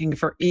always looking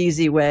for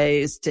easy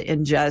ways to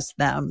ingest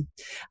them.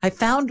 I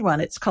found one.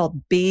 It's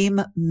called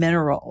Beam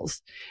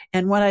Minerals.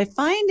 And what I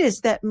find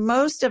is that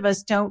most of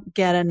us don't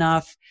get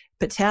enough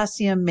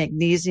potassium,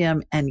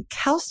 magnesium, and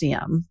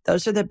calcium.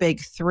 Those are the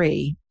big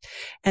three.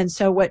 And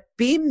so what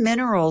Beam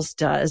Minerals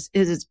does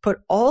is it's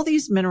put all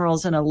these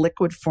minerals in a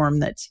liquid form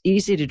that's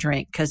easy to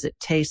drink because it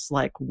tastes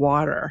like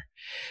water.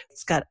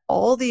 It's got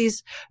all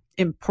these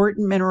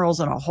important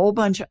minerals and a whole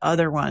bunch of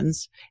other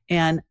ones.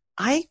 And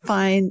I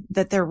find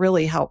that they're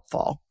really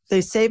helpful. They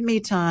save me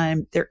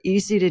time. They're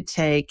easy to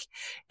take.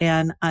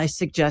 And I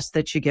suggest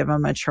that you give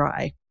them a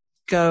try.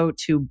 Go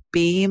to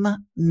Beam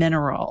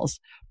Minerals,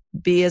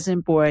 B as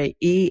in boy,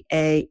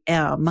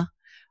 EAM,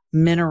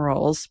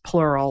 minerals,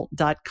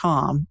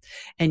 plural.com,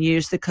 and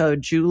use the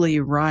code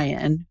Julie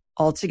Ryan,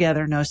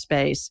 altogether, no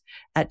space,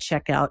 at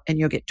checkout, and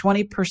you'll get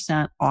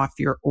 20% off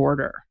your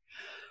order.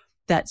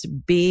 That's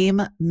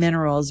Beam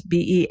Minerals,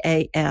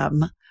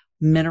 BEAM,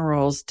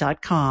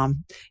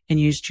 minerals.com, and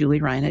use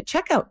Julie Ryan at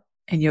checkout,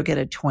 and you'll get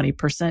a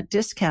 20%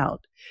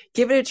 discount.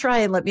 Give it a try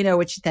and let me know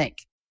what you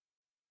think.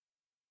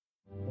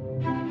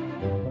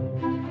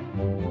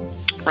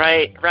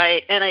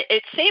 Right. And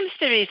it seems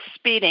to be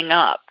speeding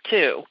up,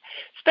 too,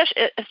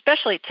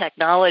 especially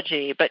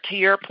technology. But to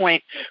your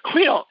point,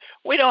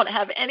 we don't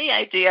have any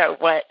idea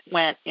what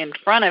went in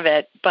front of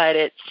it, but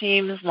it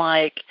seems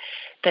like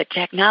the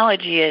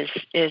technology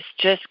is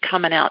just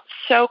coming out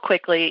so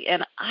quickly.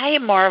 And I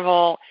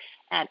marvel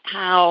at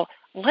how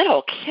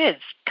little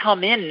kids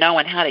come in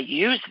knowing how to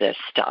use this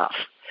stuff.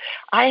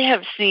 I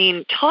have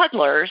seen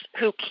toddlers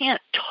who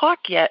can't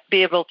talk yet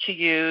be able to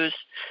use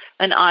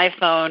an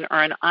iPhone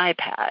or an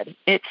iPad.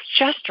 It's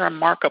just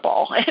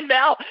remarkable. And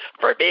now,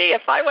 for me,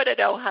 if I want to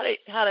know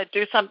how to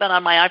do something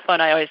on my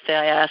iPhone, I always say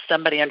I ask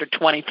somebody under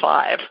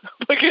 25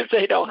 because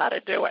they know how to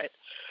do it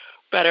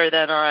better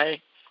than I.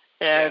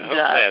 And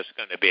that's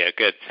going to be a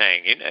good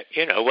thing.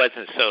 It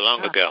wasn't so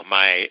long ago.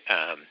 My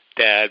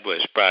dad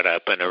was brought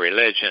up in a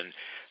religion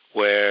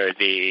where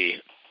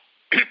the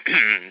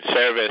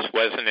service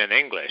wasn't in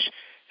English,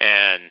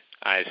 and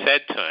I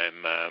said to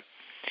him,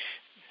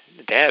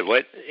 Dad,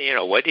 what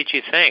did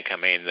you think? I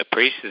mean, the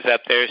priest is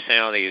up there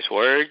saying all these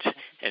words,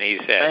 and he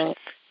said,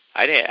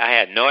 I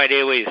had no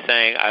idea what he was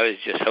saying. I was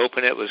just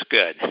hoping it was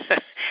good.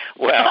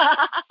 Well,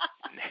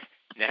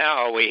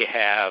 now we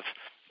have,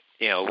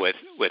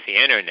 with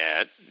the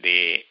internet,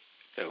 the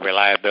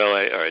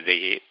reliability or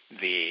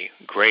the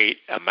great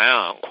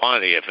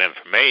quantity of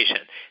information,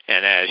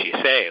 and as you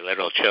say,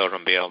 little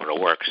children be able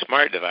to work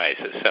smart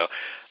devices. So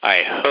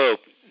I hope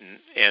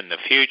in the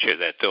future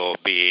that there will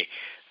be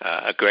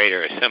a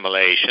greater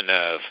assimilation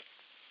of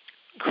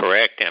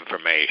correct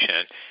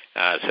information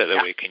so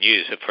that we can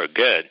use it for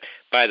good.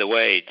 By the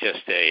way,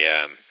 just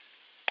a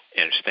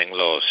interesting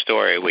little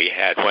story. We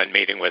had one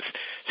meeting with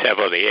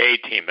several of the A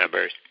team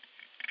members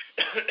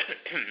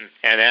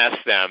and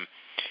asked them,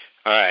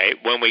 all right,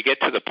 when we get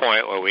to the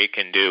point where we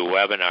can do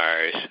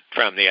webinars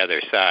from the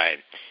other side,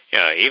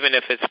 even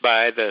if it's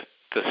by the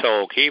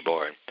sole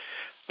keyboard,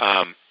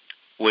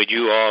 would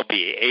you all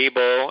be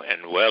able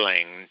and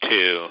willing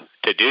to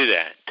do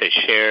that, to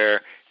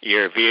share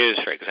your views,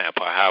 for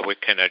example, how we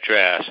can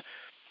address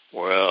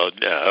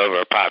world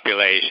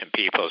overpopulation,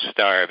 people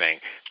starving,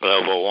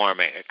 global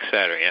warming,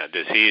 etc.,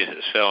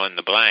 diseases, fill in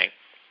the blank?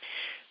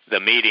 The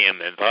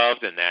medium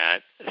involved in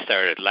that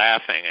started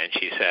laughing, and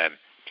she said,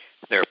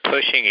 they're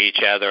pushing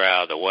each other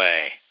out of the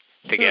way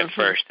to get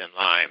first in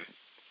line.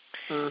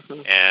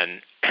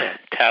 And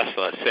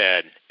Tesla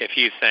said, if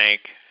you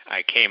think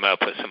I came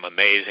up with some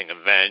amazing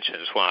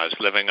inventions while I was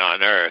living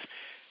on Earth,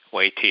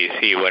 wait till you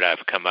see what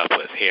I've come up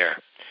with here.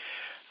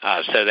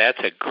 So that's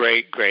a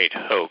great, great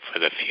hope for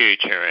the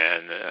future,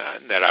 and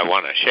that I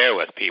want to share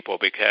with people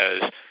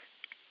because,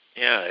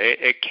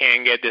 it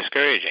can get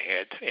discouraging.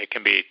 It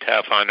can be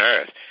tough on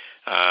Earth,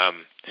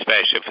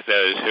 especially for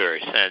those who are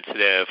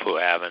sensitive, who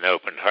have an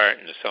open heart,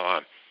 and so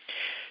on.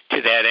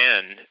 To that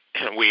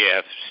end, we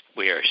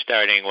are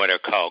starting what are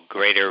called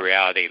greater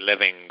reality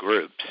living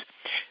groups.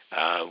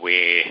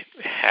 We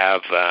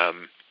have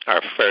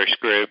our first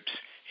groups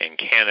in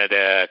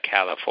Canada,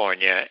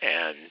 California,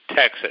 and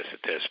Texas at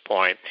this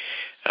point.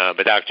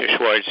 But Dr.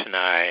 Schwartz and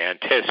I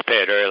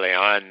anticipated early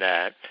on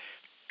that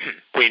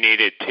we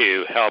needed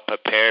to help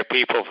prepare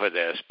people for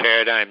this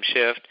paradigm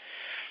shift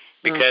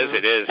because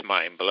it is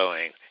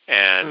mind-blowing,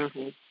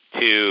 and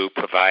to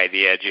provide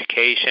the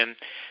education,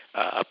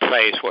 a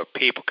place where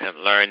people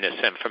can learn this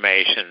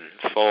information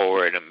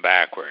forward and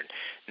backward,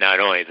 not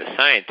only the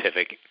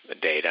scientific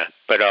data,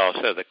 but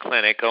also the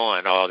clinical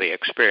and all the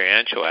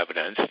experiential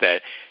evidence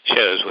that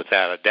shows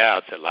without a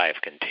doubt that life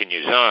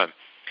continues on.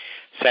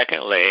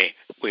 Secondly,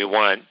 we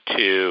want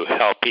to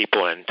help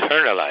people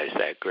internalize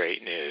that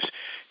great news,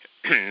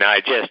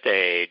 not just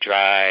a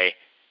dry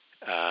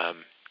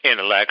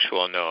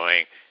intellectual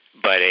knowing,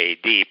 but a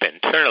deep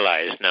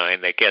internalized knowing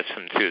that gets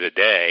them through the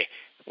day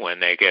when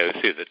they go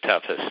through the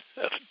toughest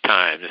of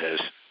times, as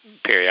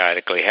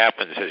periodically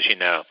happens, as you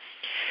know.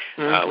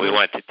 We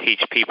want to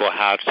teach people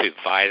how to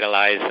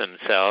vitalize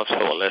themselves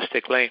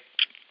holistically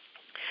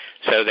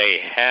so they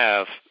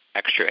have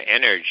extra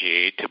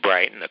energy to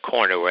brighten the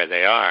corner where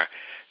they are.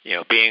 You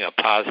know, being a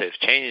positive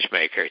change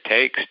maker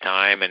takes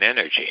time and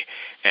energy,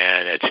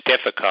 and it's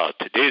difficult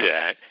to do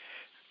that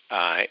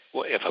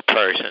if a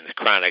person is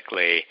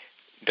chronically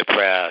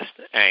depressed,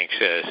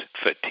 anxious,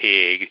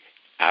 fatigued,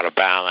 out of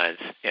balance,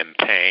 in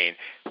pain,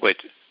 which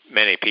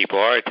many people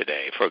are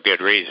today for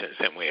good reasons,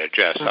 and we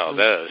address all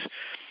those.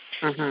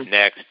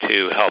 Next,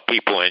 to help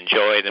people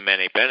enjoy the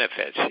many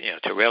benefits,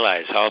 to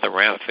realize all the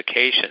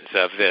ramifications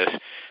of this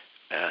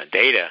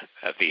data,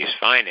 of these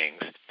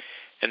findings.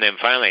 And then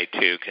finally,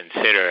 to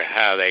consider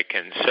how they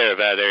can serve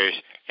others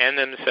and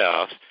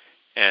themselves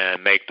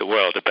and make the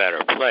world a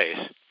better place.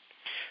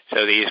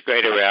 So these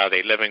Greater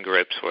Reality Living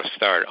Groups will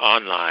start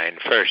online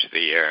first of the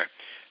year,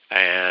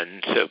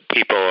 and so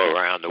people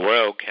around the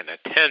world can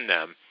attend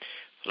them,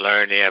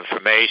 learn the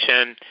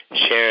information,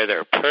 share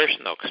their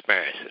personal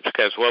experiences.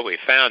 Because what we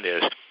found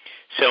is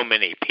so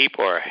many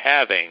people are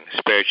having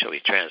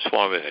spiritually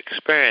transformative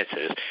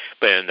experiences,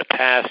 but in the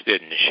past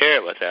didn't share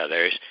it with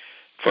others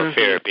for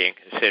fear of being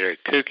considered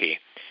kooky.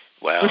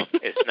 Well,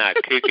 it's not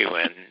kooky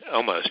when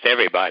almost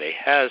everybody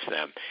has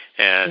them.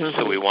 And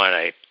so we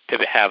want to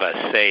have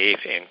a safe,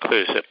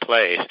 inclusive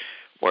place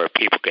where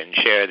people can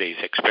share these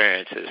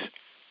experiences.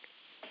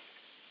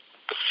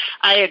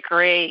 I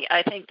agree.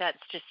 I think that's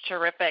just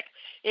terrific.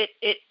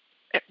 It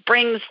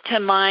brings to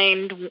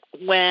mind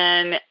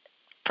when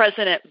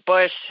President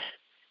Bush,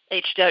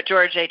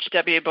 George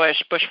H.W.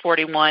 Bush, Bush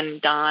 41,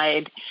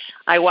 died.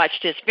 I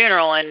watched his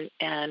funeral,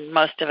 and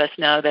most of us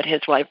know that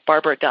his wife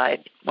Barbara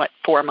died,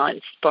 4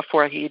 months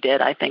before he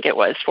did. I think it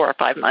was 4 or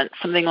 5 months,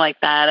 something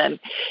like that.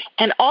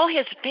 And all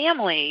his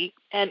family,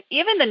 and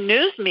even the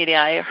news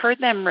media, I heard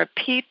them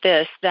repeat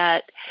this,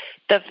 that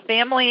the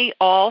family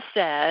all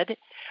said,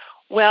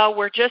 well,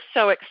 we're just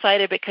so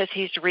excited because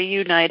he's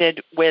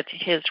reunited with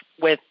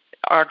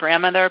our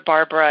grandmother,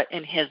 Barbara,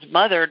 and his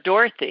mother,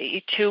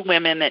 Dorothy, 2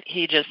 women that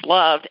he just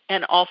loved,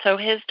 and also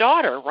his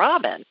daughter,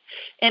 Robin.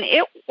 And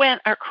it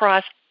went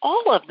across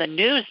all of the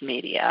news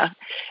media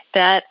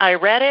that I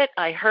read it,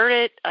 I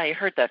heard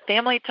the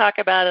family talk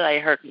about it, I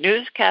heard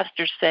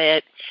newscasters say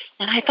it,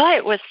 and I thought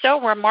it was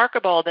so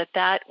remarkable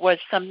that was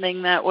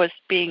something that was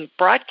being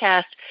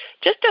broadcast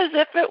just as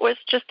if it was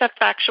just a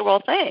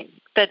factual thing,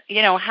 that,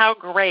 how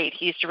great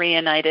he's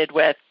reunited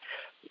with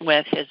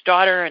his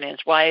daughter and his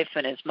wife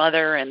and his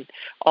mother and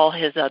all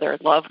his other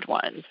loved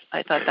ones.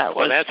 I thought that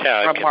was that's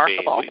how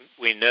remarkable. It can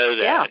be. We know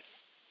that. Yeah.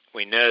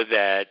 We know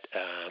that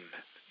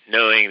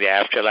knowing the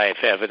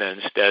afterlife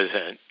evidence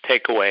doesn't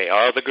take away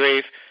all the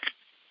grief,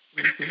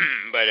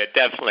 but it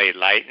definitely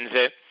lightens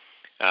it.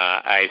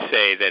 I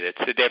say that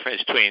it's the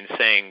difference between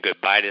saying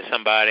goodbye to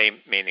somebody,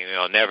 meaning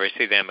you'll never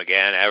see them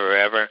again,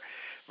 ever,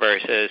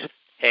 versus,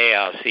 hey,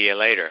 I'll see you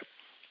later.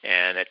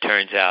 And it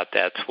turns out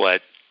that's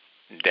what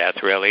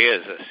death really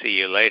is, a see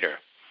you later.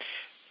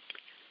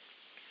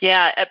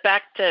 Yeah,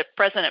 back to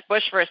President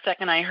Bush for a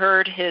second, I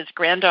heard his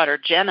granddaughter,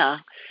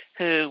 Jenna,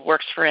 who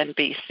works for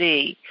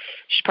NBC.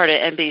 She's part of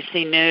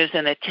NBC News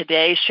and the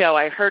Today Show.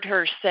 I heard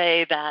her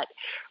say that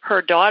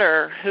her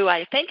daughter, who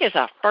I think is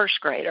a first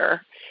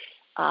grader,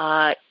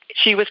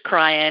 she was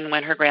crying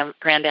when her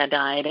granddad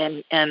died,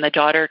 and the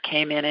daughter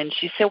came in and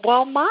she said,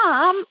 well,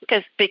 Mom,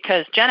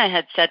 because Jenna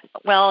had said,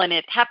 well, and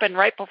it happened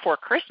right before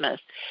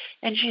Christmas.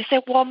 And she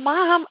said, well,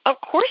 Mom, of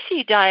course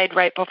he died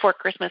right before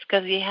Christmas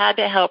because he had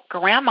to help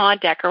Grandma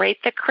decorate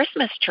the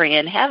Christmas tree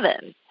in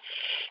heaven.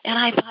 And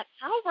I thought,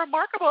 how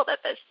remarkable that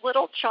this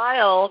little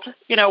child,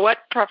 what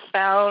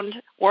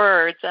profound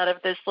words out of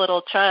this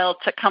little child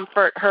to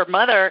comfort her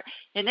mother.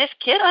 And this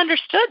kid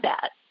understood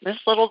that. This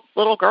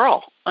little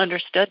girl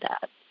understood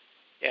that.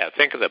 Yeah,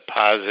 think of the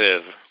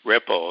positive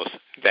ripples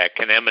that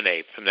can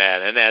emanate from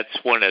that. And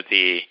that's one of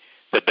the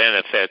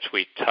benefits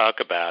we talk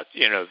about.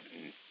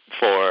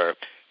 For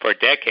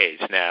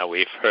decades now,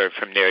 we've heard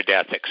from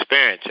near-death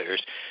experiencers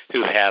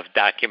who have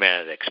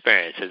documented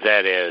experiences.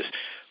 That is,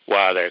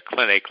 while they're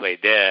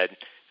clinically dead,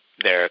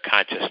 their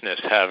consciousness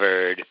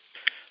hovered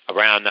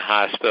around the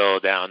hospital,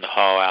 down the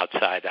hall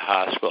outside the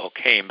hospital,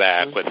 came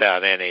back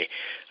without any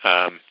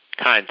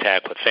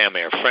contact with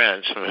family or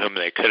friends from whom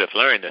they could have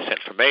learned this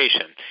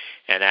information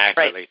and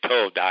accurately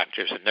told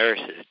doctors and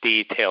nurses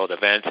detailed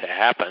events that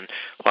happened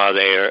while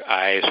their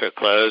eyes are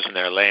closed and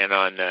they're laying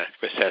on the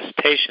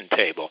resuscitation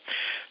table.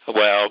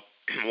 Well,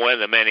 one of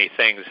the many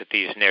things that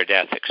these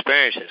near-death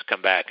experiences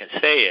come back and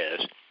say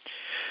is,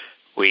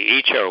 we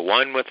each are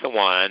one with the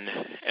one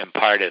and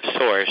part of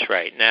Source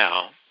right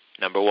now,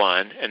 number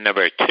one. And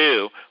number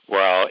two,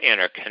 we're all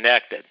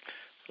interconnected,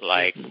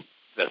 like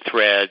the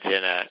threads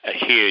in a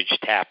huge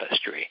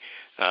tapestry.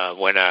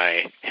 When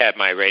I had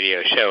my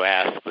radio show,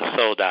 Ask the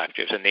Soul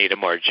Doctors, Anita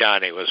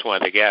Morjani was one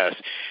of the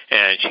guests,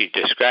 and she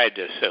described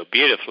this so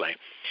beautifully.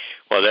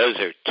 Well, those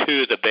are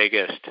two of the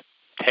biggest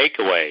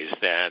takeaways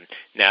then,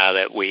 now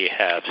that we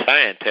have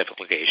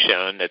scientifically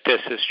shown that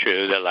this is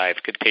true, that life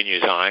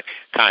continues on,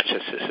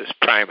 consciousness is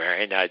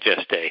primary, not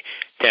just a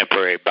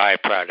temporary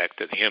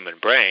byproduct of the human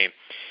brain,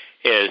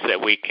 is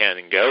that we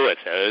can go with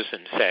those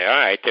and say, all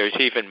right, there's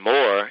even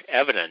more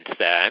evidence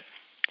that,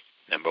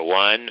 number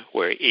one,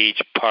 we're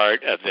each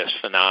part of this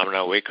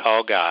phenomenon we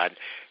call God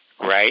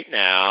right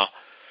now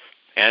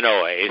and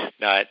always,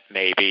 not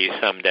maybe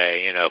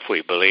someday, if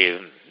we believe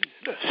in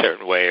a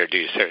certain way or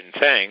do certain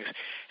things.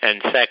 And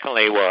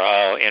secondly, we're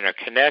all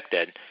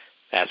interconnected.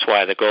 That's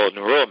why the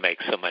Golden Rule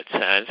makes so much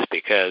sense,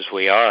 because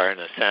we are, in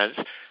a sense,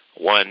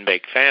 one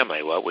big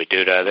family. What we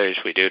do to others,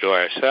 we do to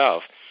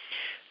ourselves.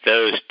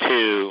 Those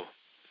two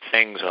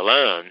things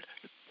alone,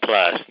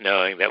 plus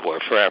knowing that we're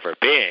forever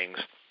beings,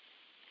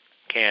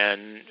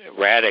 can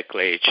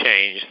radically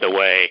change the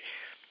way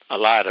a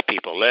lot of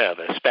people live,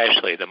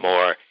 especially the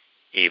more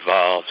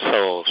evolved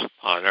souls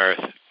on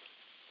Earth.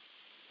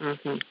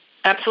 Mm-hmm.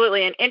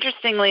 Absolutely. And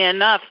interestingly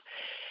enough,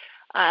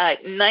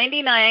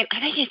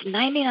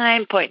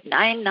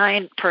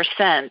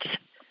 99.99%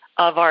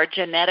 of our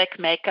genetic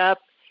makeup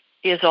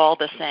is all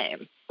the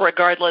same,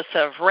 regardless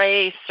of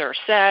race or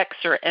sex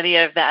or any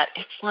of that.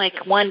 It's like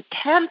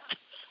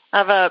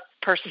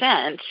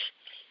 0.1%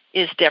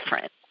 is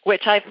different,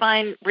 which I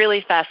find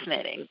really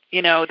fascinating,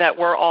 that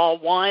we're all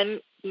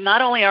one.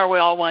 Not only are we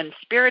all one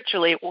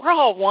spiritually, we're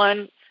all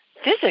one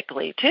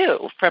physically,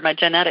 too, from a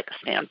genetic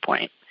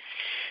standpoint.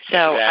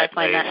 So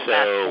exactly. I find that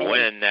fascinating. So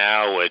when and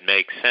now would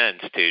make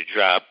sense to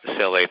drop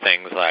silly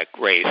things like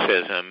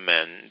racism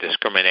and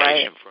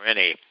discrimination for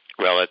any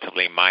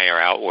relatively minor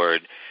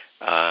outward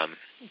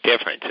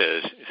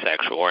differences,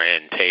 sexual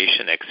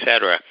orientation,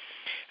 etc.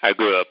 I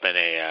grew up in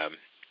a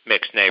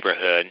mixed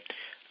neighborhood,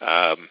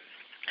 half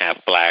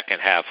black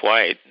and half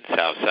white,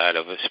 south side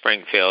of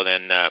Springfield,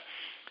 and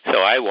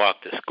so I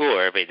walked to school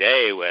every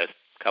day with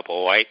a couple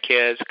of white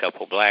kids, a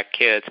couple of black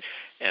kids.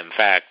 In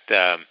fact,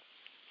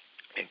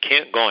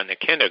 going to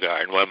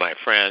kindergarten, one of my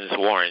friends,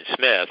 Warren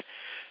Smith,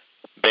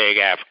 big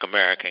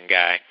African-American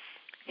guy,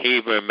 he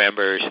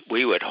remembers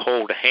we would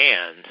hold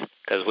hands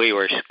because we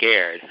were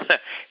scared.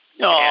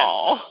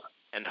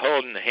 And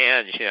holding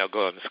hands,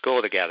 going to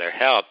school together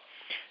helped.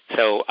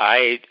 So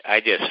I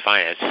just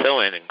find it so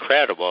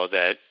incredible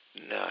that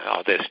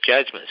all this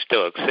judgment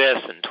still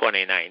exists in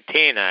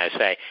 2019. I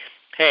say,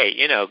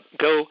 hey,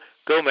 go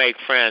make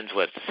friends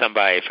with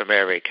somebody from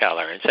every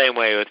color. And same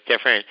way with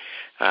different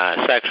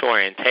sexual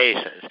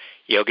orientations.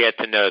 You'll get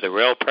to know the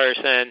real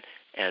person,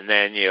 and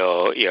then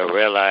you'll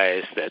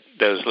realize that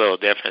those little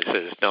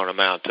differences don't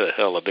amount to a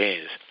hill of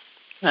beans.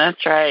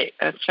 That's right.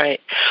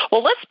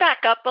 Well, let's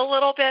back up a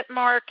little bit,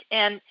 Mark,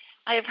 and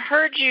I've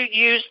heard you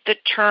use the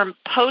term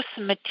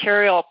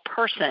post-material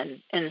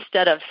person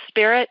instead of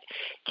spirit.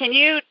 Can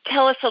you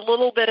tell us a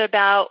little bit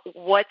about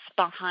what's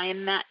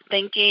behind that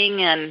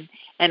thinking and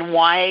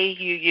why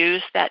you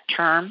use that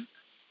term?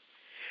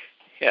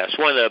 Yes,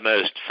 one of the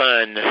most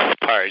fun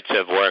parts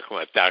of working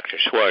with Dr.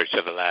 Schwartz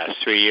over the last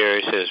 3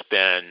 years has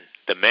been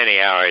the many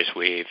hours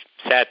we've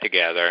sat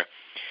together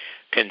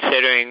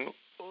considering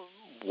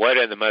what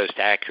are the most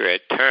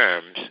accurate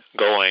terms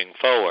going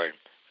forward.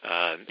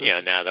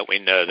 Now that we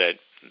know that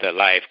the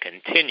life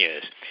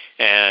continues.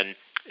 And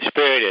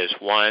spirit is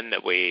one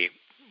that we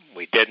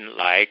didn't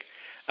like.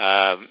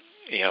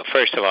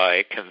 First of all,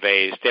 it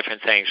conveys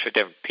different things for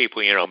different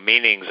people.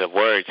 Meanings of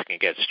words can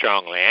get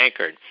strongly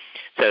anchored.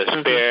 So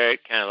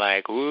spirit, kind of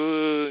like,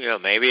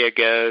 maybe a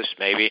ghost,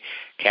 maybe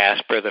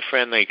Casper the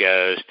Friendly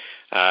Ghost,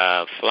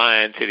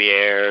 flying through the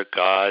air,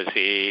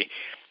 gauzy,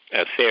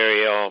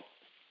 ethereal,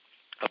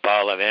 a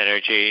ball of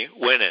energy,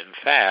 when in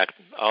fact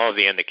all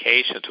the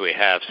indications we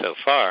have so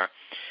far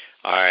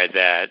are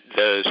that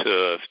those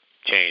who have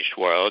changed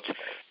worlds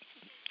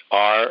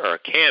are or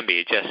can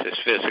be just as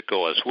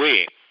physical as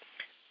we.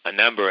 A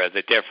number of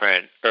the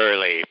different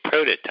early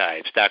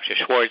prototypes, Dr.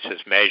 Schwartz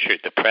has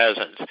measured the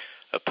presence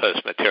of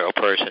post-material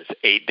persons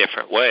 8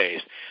 different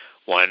ways.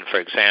 One, for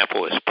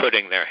example, is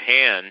putting their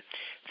hand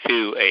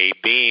through a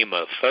beam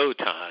of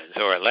photons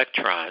or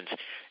electrons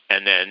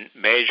and then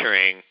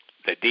measuring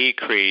the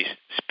decreased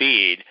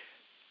speed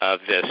of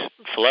this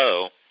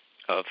flow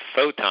of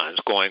photons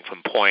going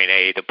from point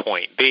A to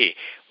point B.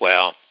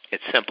 Well,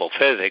 it's simple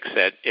physics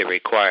that it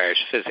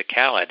requires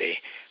physicality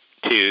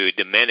to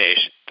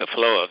diminish the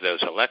flow of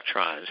those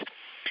electrons.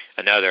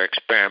 Another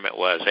experiment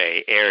was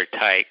a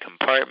airtight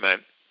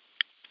compartment,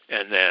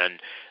 and then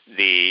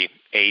the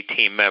A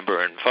team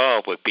member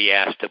involved would be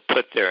asked to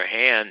put their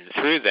hand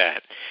through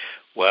that.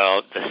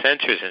 Well, the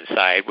sensors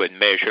inside would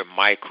measure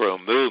micro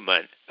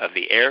movement of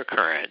the air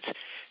currents.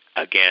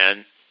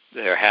 Again,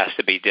 there has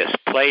to be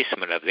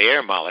displacement of the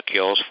air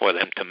molecules for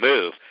them to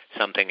move.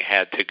 Something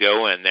had to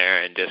go in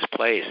there and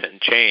displace and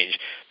change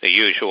the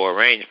usual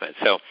arrangement.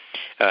 So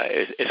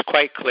it's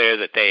quite clear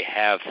that they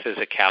have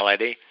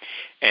physicality,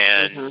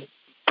 and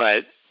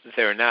but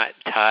they're not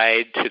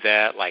tied to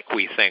that like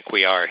we think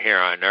we are here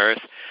on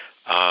Earth.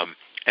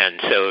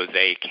 And so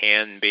they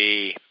can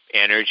be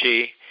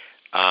energy,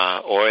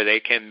 or they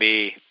can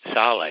be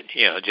solid,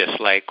 just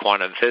like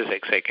quantum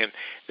physics.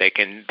 They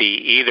can be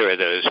either of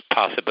those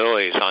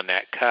possibilities on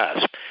that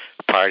cusp,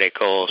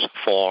 particles,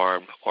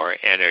 form, or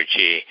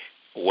energy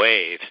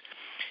waves.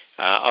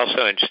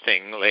 Also,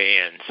 interestingly,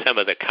 in some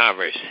of the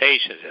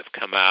conversations have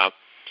come out,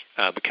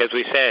 because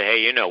we said,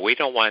 hey, we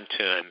don't want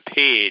to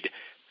impede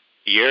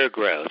your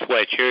growth,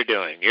 what you're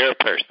doing, your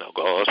personal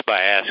goals, by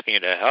asking you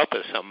to help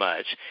us so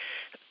much.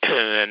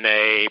 And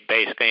they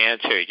basically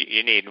answered,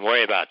 you needn't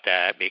worry about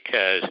that,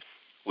 because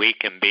we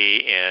can be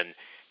in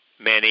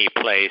many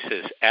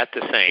places at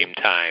the same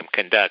time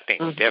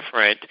conducting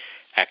different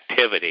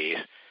activities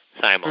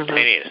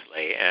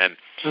simultaneously. And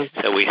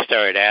so we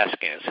started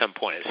asking at some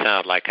point, it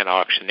sounded like an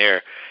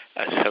auctioneer.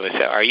 So we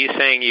said, are you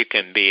saying you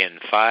can be in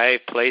 5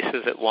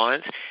 places at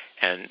once?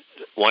 And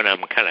one of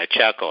them kind of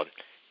chuckled.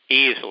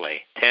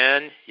 Easily.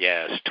 10?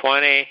 Yes.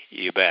 20?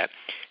 You bet.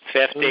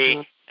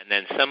 50? And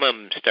then some of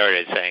them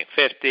started saying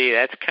 50.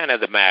 That's kind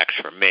of the max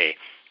for me.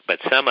 But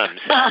some of them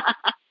said,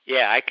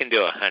 yeah, I can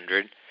do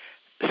 100.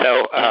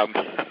 So,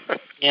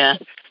 yeah.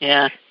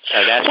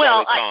 So that's why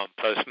we call them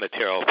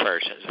post-material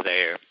persons.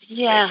 They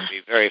can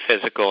be very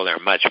physical. They're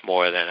much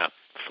more than a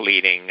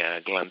fleeting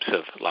glimpse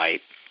of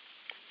light.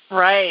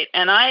 Right.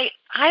 And I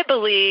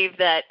believe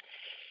that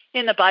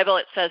in the Bible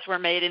it says we're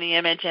made in the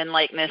image and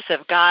likeness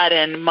of God,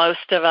 and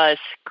most of us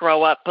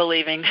grow up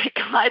believing that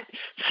God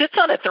sits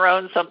on a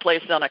throne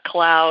someplace on a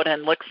cloud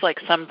and looks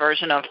like some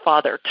version of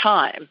Father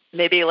Time,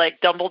 maybe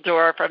like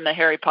Dumbledore from the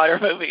Harry Potter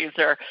movies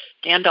or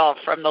Gandalf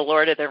from the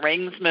Lord of the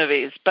Rings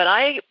movies. But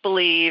I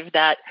believe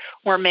that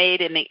we're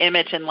made in the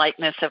image and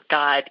likeness of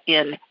God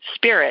in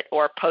spirit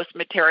or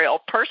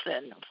post-material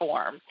person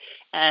form.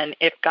 And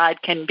if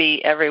God can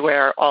be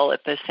everywhere all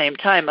at the same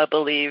time, I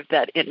believe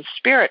that in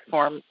spirit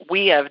form,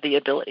 we have the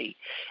ability,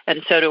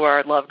 and so do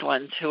our loved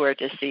ones who are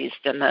deceased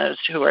and those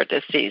who are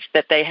deceased,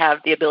 that they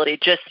have the ability,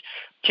 just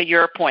to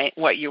your point,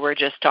 what you were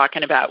just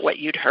talking about, what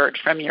you'd heard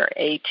from your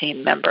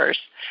A-team members.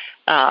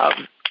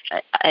 Another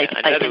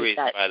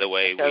reason, by the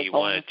way, we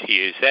wanted to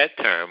use that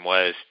term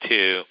was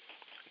to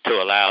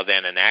allow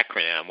then an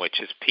acronym,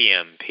 which is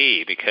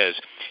PMP, because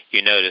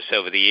you notice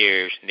over the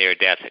years,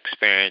 near-death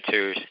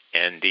experiencers,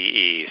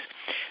 NDEs,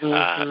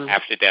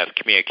 after-death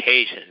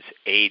communications,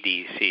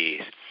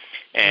 ADCs.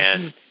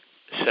 And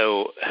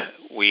so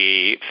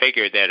we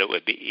figured that it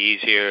would be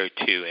easier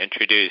to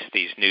introduce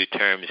these new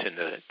terms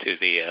to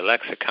the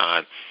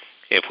lexicon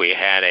if we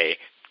had a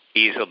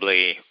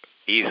easily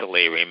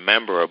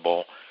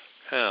rememberable,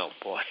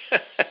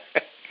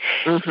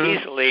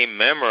 easily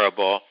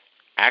memorable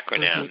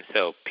acronym.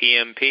 So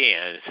PMP,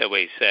 and so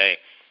we say,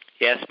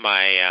 yes,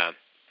 my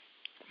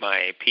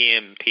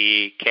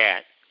PMP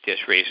cat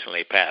just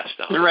recently passed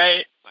on.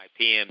 Right. My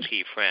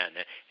PMP friend.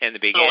 In the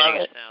beginning,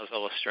 it sounds a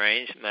little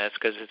strange, and that's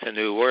because it's a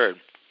new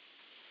word.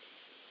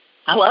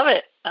 I love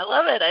it.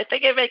 I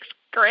think it makes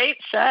great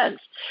sense.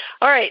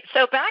 All right,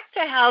 so back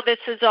to how this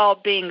is all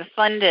being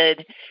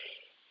funded.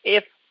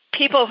 If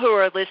people who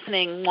are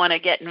listening want to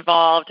get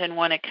involved and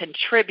want to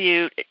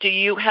contribute, do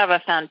you have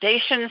a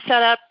foundation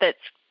set up that's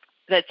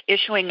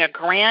issuing a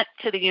grant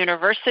to the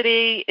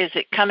university? Is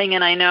it coming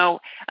in? I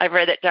know I've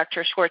read that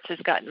Dr. Schwartz has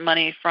gotten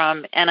money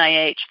from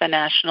NIH, the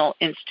National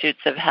Institutes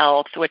of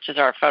Health, which is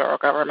our federal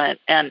government,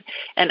 and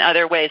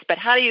other ways. But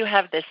how do you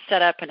have this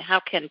set up, and how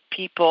can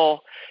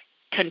people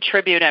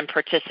contribute and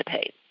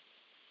participate?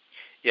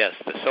 Yes,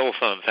 the Soul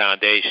Phone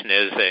Foundation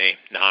is a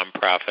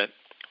nonprofit,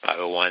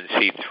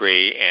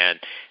 501c3, and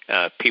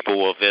people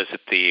will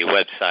visit the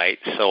website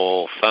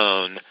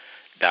soulphone.org,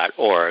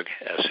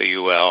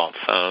 SOUL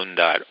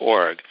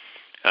phone.org.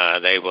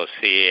 They will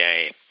see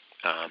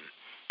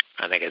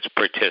I think it's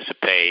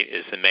participate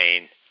is the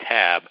main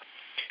tab,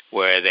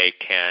 where they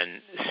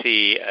can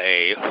see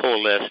a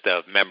whole list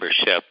of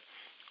membership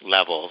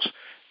levels,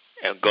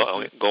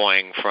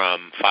 going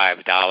from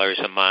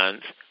 $5 a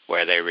month,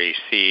 where they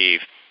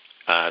receive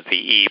the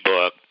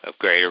e-book of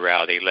Greater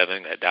Reality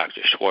Living that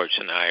Dr. Schwartz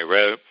and I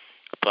wrote,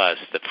 plus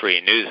the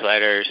free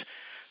newsletters,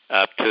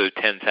 up to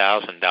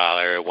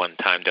 $10,000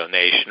 one-time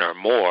donation or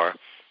more,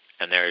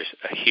 and there's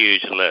a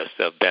huge list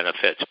of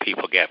benefits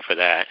people get for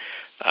that.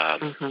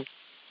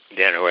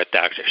 Dinner with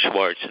Dr.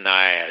 Schwartz and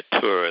I, a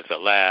tour of the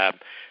lab,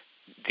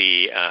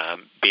 the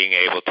being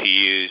able to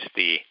use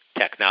the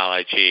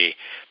technology,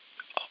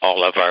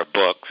 all of our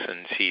books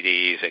and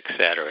CDs,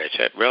 etc.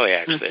 It's really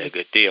actually a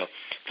good deal.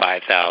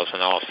 $5,000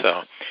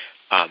 also.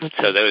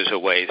 So those are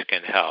ways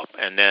can help.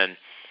 And then,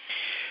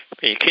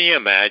 can you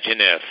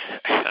imagine if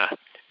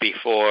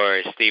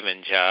before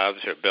Stephen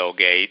Jobs or Bill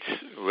Gates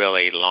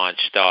really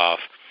launched off,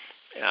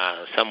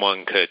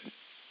 someone could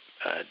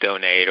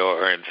donate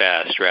or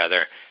invest,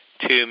 rather,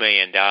 $2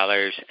 million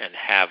and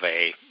have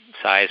a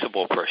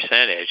sizable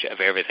percentage of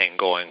everything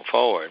going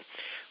forward?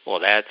 Well,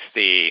 that's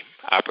the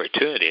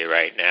opportunity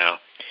right now.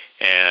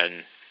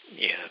 And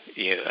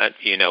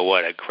you know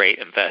what a great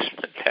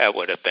investment that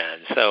would have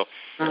been. So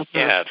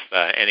if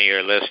any of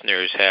your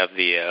listeners have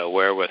the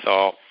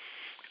wherewithal,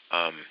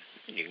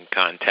 you can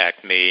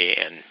contact me,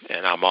 and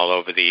I'm all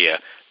over the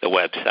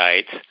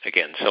websites.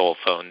 Again,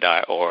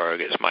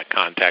 soulphone.org is my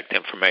contact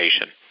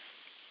information.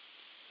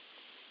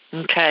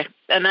 Okay,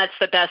 and that's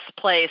the best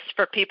place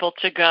for people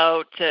to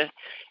go to.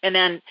 And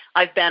then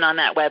I've been on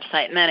that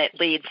website, and then it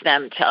leads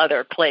them to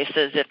other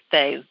places if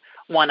they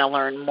want to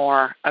learn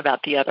more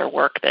about the other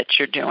work that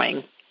you're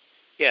doing.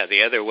 Yeah,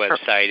 the other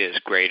website is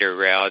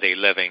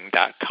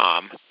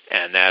greaterrealityliving.com,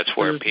 and that's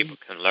where people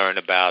can learn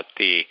about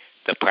the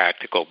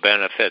practical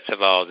benefits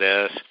of all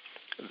this,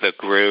 the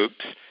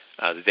groups,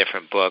 the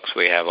different books.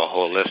 We have a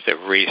whole list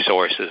of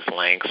resources,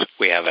 links.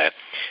 We have a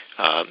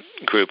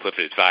group of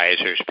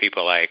advisors,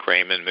 people like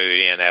Raymond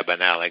Moody and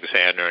Eben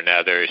Alexander and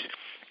others,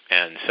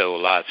 and so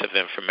lots of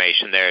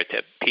information there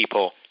to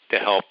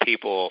help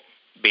people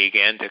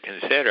begin to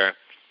consider,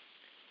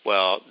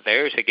 well,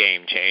 there's a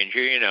game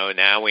changer.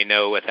 Now we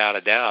know without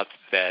a doubt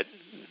that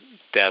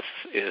death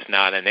is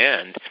not an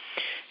end.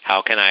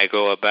 How can I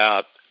go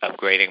about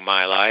upgrading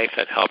my life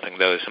and helping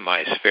those in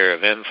my sphere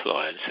of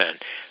influence? And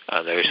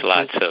there's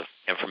lots of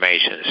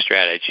information and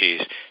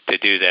strategies to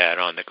do that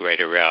on the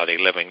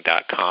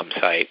greaterrealityliving.com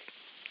site.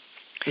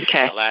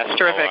 Okay, last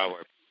terrific.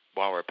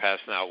 While we're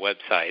passing out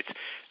websites,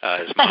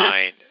 is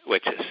mine,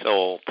 which is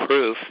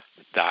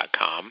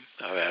soulproof.com.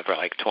 I've had for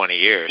like 20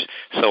 years,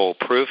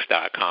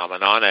 soulproof.com,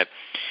 and on it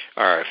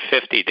are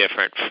 50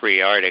 different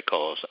free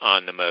articles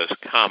on the most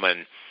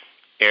common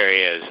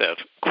areas of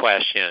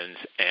questions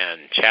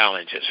and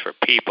challenges for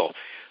people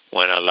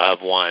when a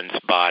loved one's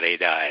body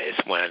dies,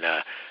 when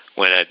a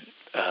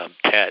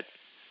pet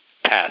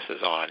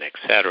passes on,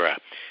 etc.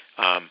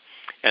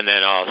 And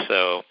then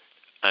also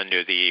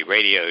under the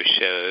radio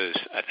shows,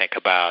 I think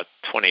about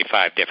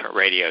 25 different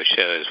radio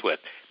shows with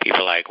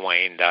people like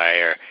Wayne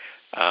Dyer,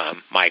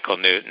 Michael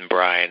Newton,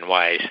 Brian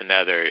Weiss, and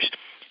others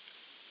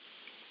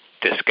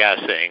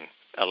discussing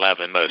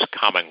 11 most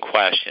common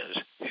questions.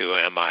 Who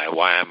am I?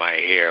 Why am I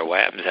here?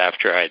 What happens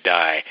after I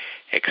die?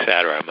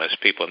 Etc.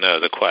 Most people know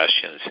the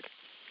questions.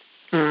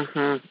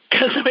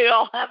 Because we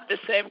all have the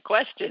same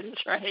questions,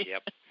 right?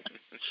 Yep.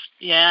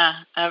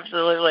 Yeah,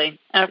 absolutely.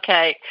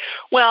 Okay.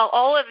 Well,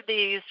 all of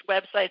these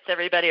websites,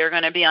 everybody, are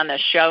going to be on the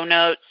show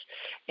notes,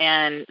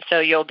 and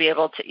so you'll be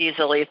able to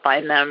easily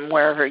find them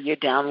wherever you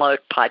download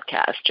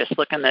podcasts. Just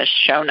look in the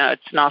show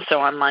notes, and also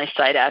on my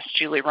site,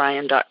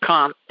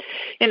 AskJulieRyan.com.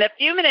 In the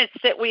few minutes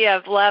that we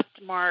have left,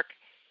 Mark,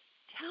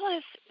 tell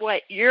us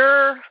what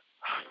your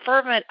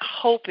fervent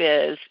hope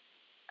is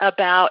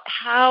about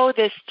how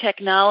this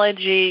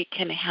technology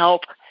can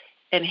help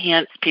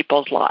enhance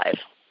people's lives.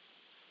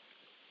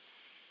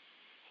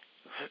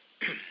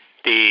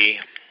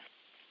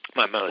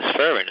 My most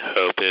fervent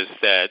hope is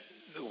that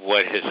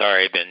what has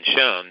already been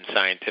shown,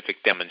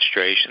 scientific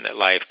demonstration that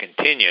life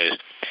continues,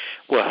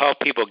 will help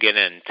people get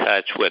in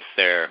touch with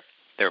their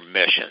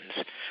missions.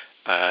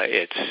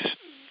 It's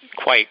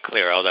quite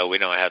clear, although we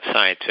don't have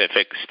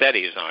scientific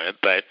studies on it,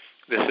 but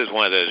this is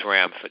one of those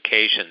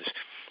ramifications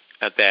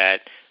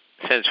that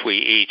since we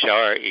each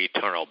are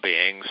eternal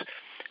beings,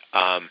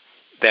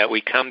 that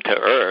we come to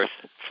Earth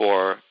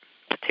for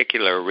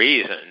particular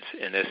reasons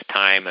in this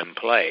time and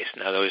place.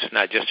 In other words, it's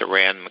not just a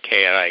random,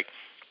 chaotic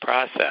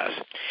process.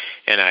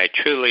 And I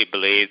truly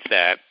believe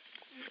that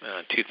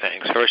two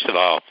things. First of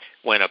all,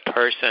 when a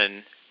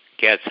person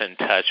gets in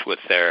touch with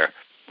their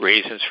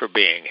reasons for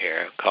being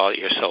here, call it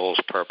your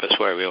soul's purpose,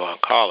 whatever you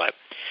want to call it,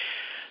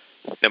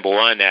 number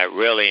one, that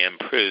really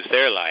improves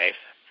their life,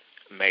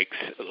 makes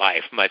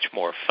life much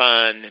more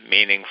fun,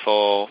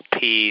 meaningful,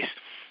 peace.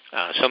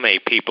 So many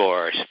people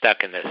are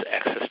stuck in this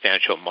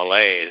existential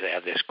malaise. They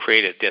have this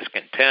creative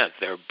discontent.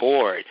 They're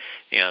bored.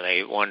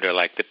 They wonder,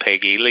 like the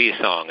Peggy Lee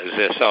song, is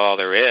this all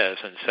there is?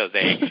 And so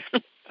they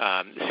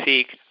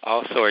seek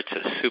all sorts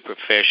of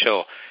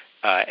superficial,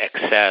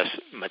 excess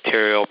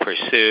material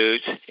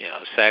pursuits,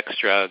 sex,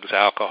 drugs,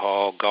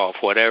 alcohol, golf,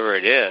 whatever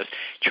it is,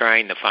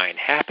 trying to find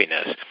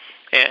happiness.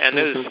 And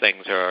those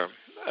things are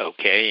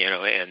okay,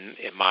 in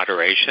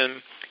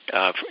moderation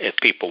if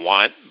people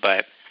want,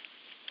 but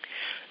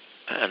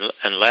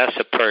unless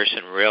a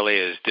person really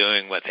is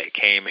doing what they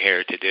came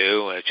here to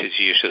do, which is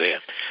usually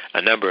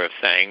a number of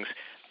things,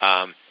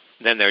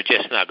 then they're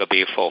just not going to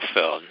be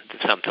fulfilled.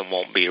 Something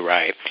won't be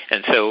right.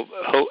 And so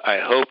I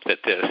hope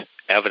that this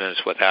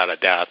evidence, without a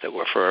doubt, that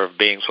we're for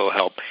beings will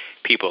help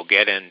people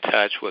get in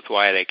touch with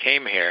why they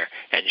came here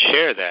and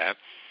share that,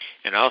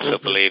 and also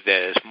believe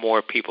that as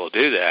more people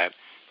do that,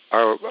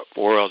 our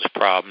world's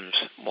problems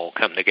will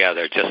come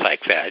together just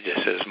like that,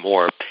 just as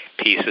more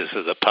pieces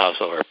of the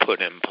puzzle are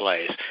put in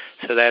place.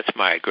 So that's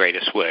my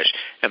greatest wish.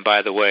 And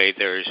by the way,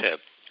 there's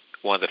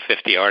one of the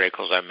 50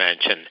 articles I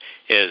mentioned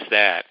is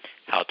that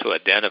how to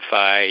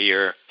identify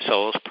your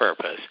soul's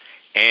purpose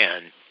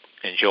and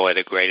enjoy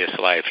the greatest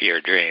life of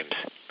your dreams,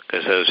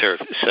 because those are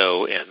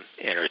so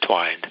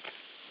intertwined.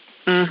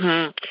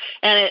 Mm-hmm.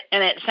 And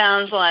it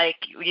sounds like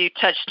you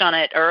touched on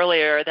it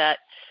earlier that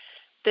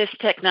this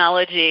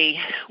technology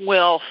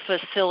will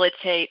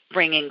facilitate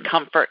bringing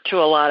comfort to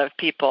a lot of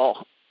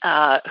people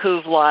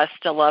who've lost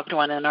a loved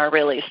one and are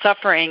really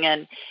suffering,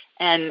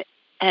 and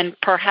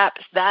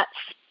perhaps that's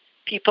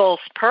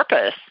people's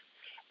purpose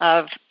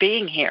of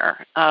being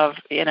here. Of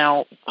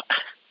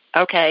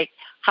okay,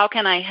 how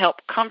can I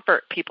help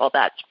comfort people?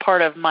 That's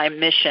part of my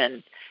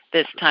mission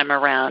this time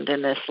around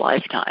in this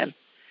lifetime,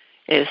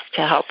 is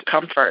to help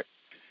comfort.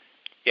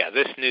 Yeah,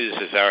 this news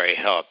has already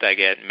helped. I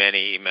get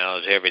many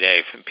emails every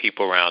day from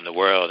people around the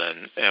world,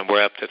 and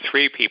we're up to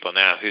 3 people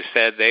now who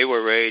said they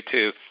were ready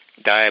to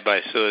die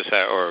by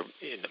suicide or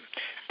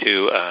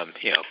to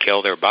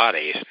kill their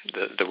bodies.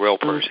 The real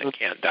person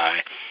can't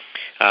die,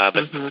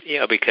 but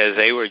because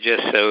they were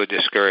just so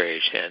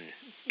discouraged, and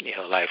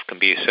life can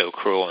be so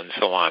cruel and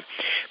so on.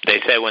 But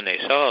they said when they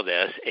saw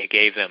this, it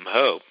gave them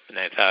hope, and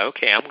they thought,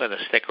 okay, I'm going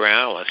to stick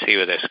around. I want to see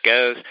where this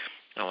goes.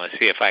 I want to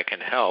see if I can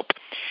help.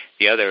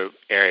 The other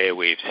area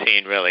we've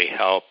seen really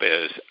help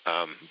is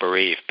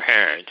bereaved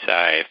parents.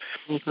 I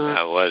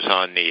was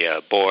on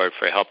the board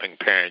for Helping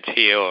Parents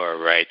Heal, or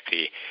write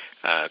the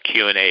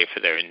Q&A for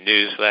their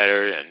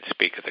newsletter and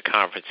speak at the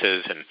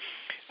conferences. And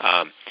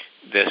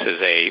this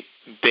is a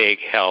big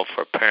help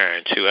for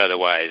parents who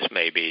otherwise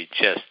may be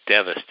just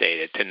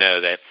devastated to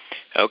know that,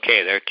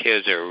 okay, their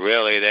kids are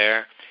really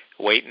there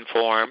waiting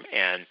for them,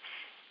 and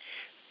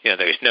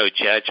there's no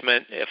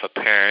judgment if a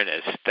parent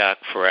is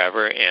stuck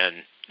forever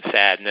in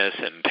sadness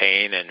and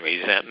pain and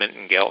resentment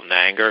and guilt and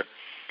anger.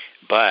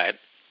 But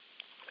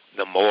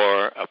the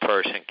more a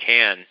person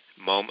can,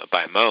 moment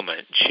by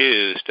moment,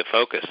 choose to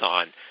focus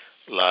on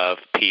love,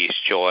 peace,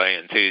 joy,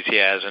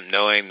 enthusiasm,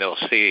 knowing they'll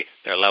see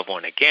their loved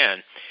one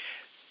again,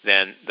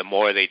 then the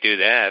more they do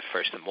that,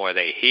 first, the more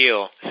they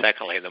heal.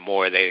 Secondly, the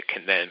more they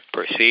can then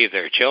perceive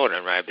their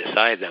children right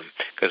beside them,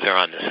 because they're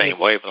on the same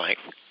wavelength.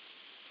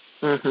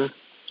 Mm-hmm.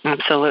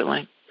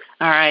 Absolutely.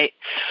 All right.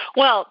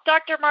 Well,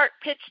 Dr. Mark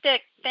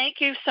Pitstick, thank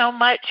you so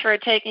much for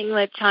taking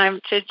the time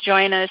to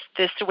join us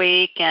this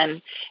week and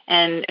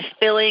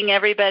filling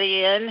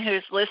everybody in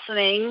who's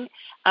listening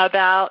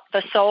about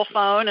the Soul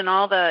Phone and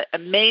all the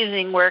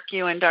amazing work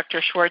you and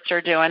Dr. Schwartz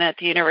are doing at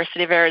the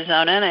University of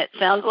Arizona. And it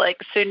sounds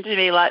like soon to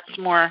be lots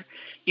more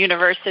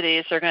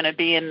universities are going to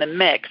be in the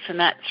mix, and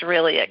that's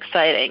really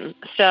exciting.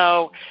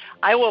 So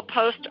I will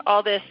post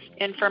all this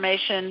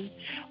information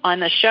on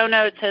the show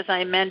notes, as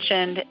I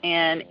mentioned,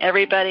 and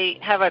everybody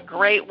have a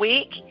great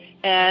week,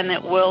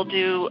 and we'll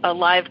do a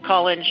live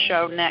call-in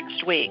show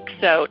next week.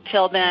 So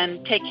till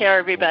then, take care,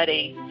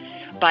 everybody.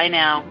 Bye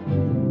now.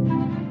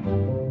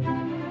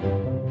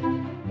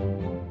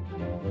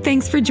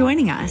 Thanks for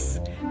joining us.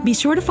 Be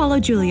sure to follow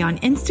Julie on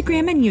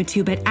Instagram and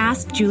YouTube at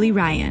Ask Julie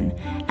Ryan,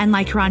 and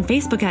like her on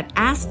Facebook at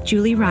Ask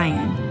Julie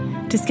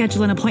Ryan. To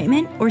schedule an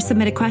appointment or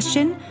submit a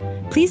question,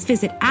 please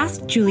visit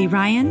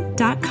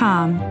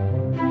AskJulieRyan.com.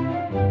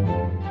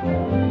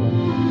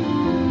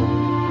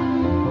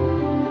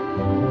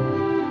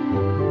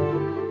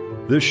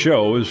 This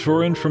show is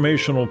for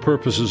informational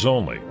purposes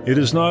only. It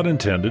is not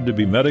intended to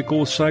be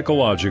medical,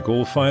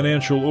 psychological,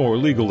 financial, or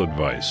legal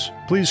advice.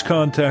 Please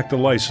contact a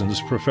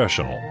licensed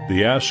professional.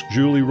 The Ask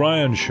Julie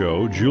Ryan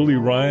Show, Julie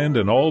Ryan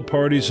and all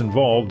parties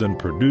involved in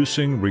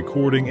producing,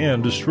 recording,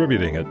 and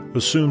distributing it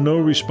assume no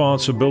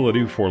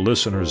responsibility for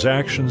listeners'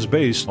 actions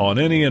based on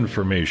any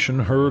information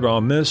heard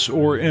on this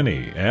or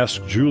any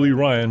Ask Julie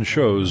Ryan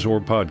shows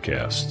or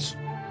podcasts.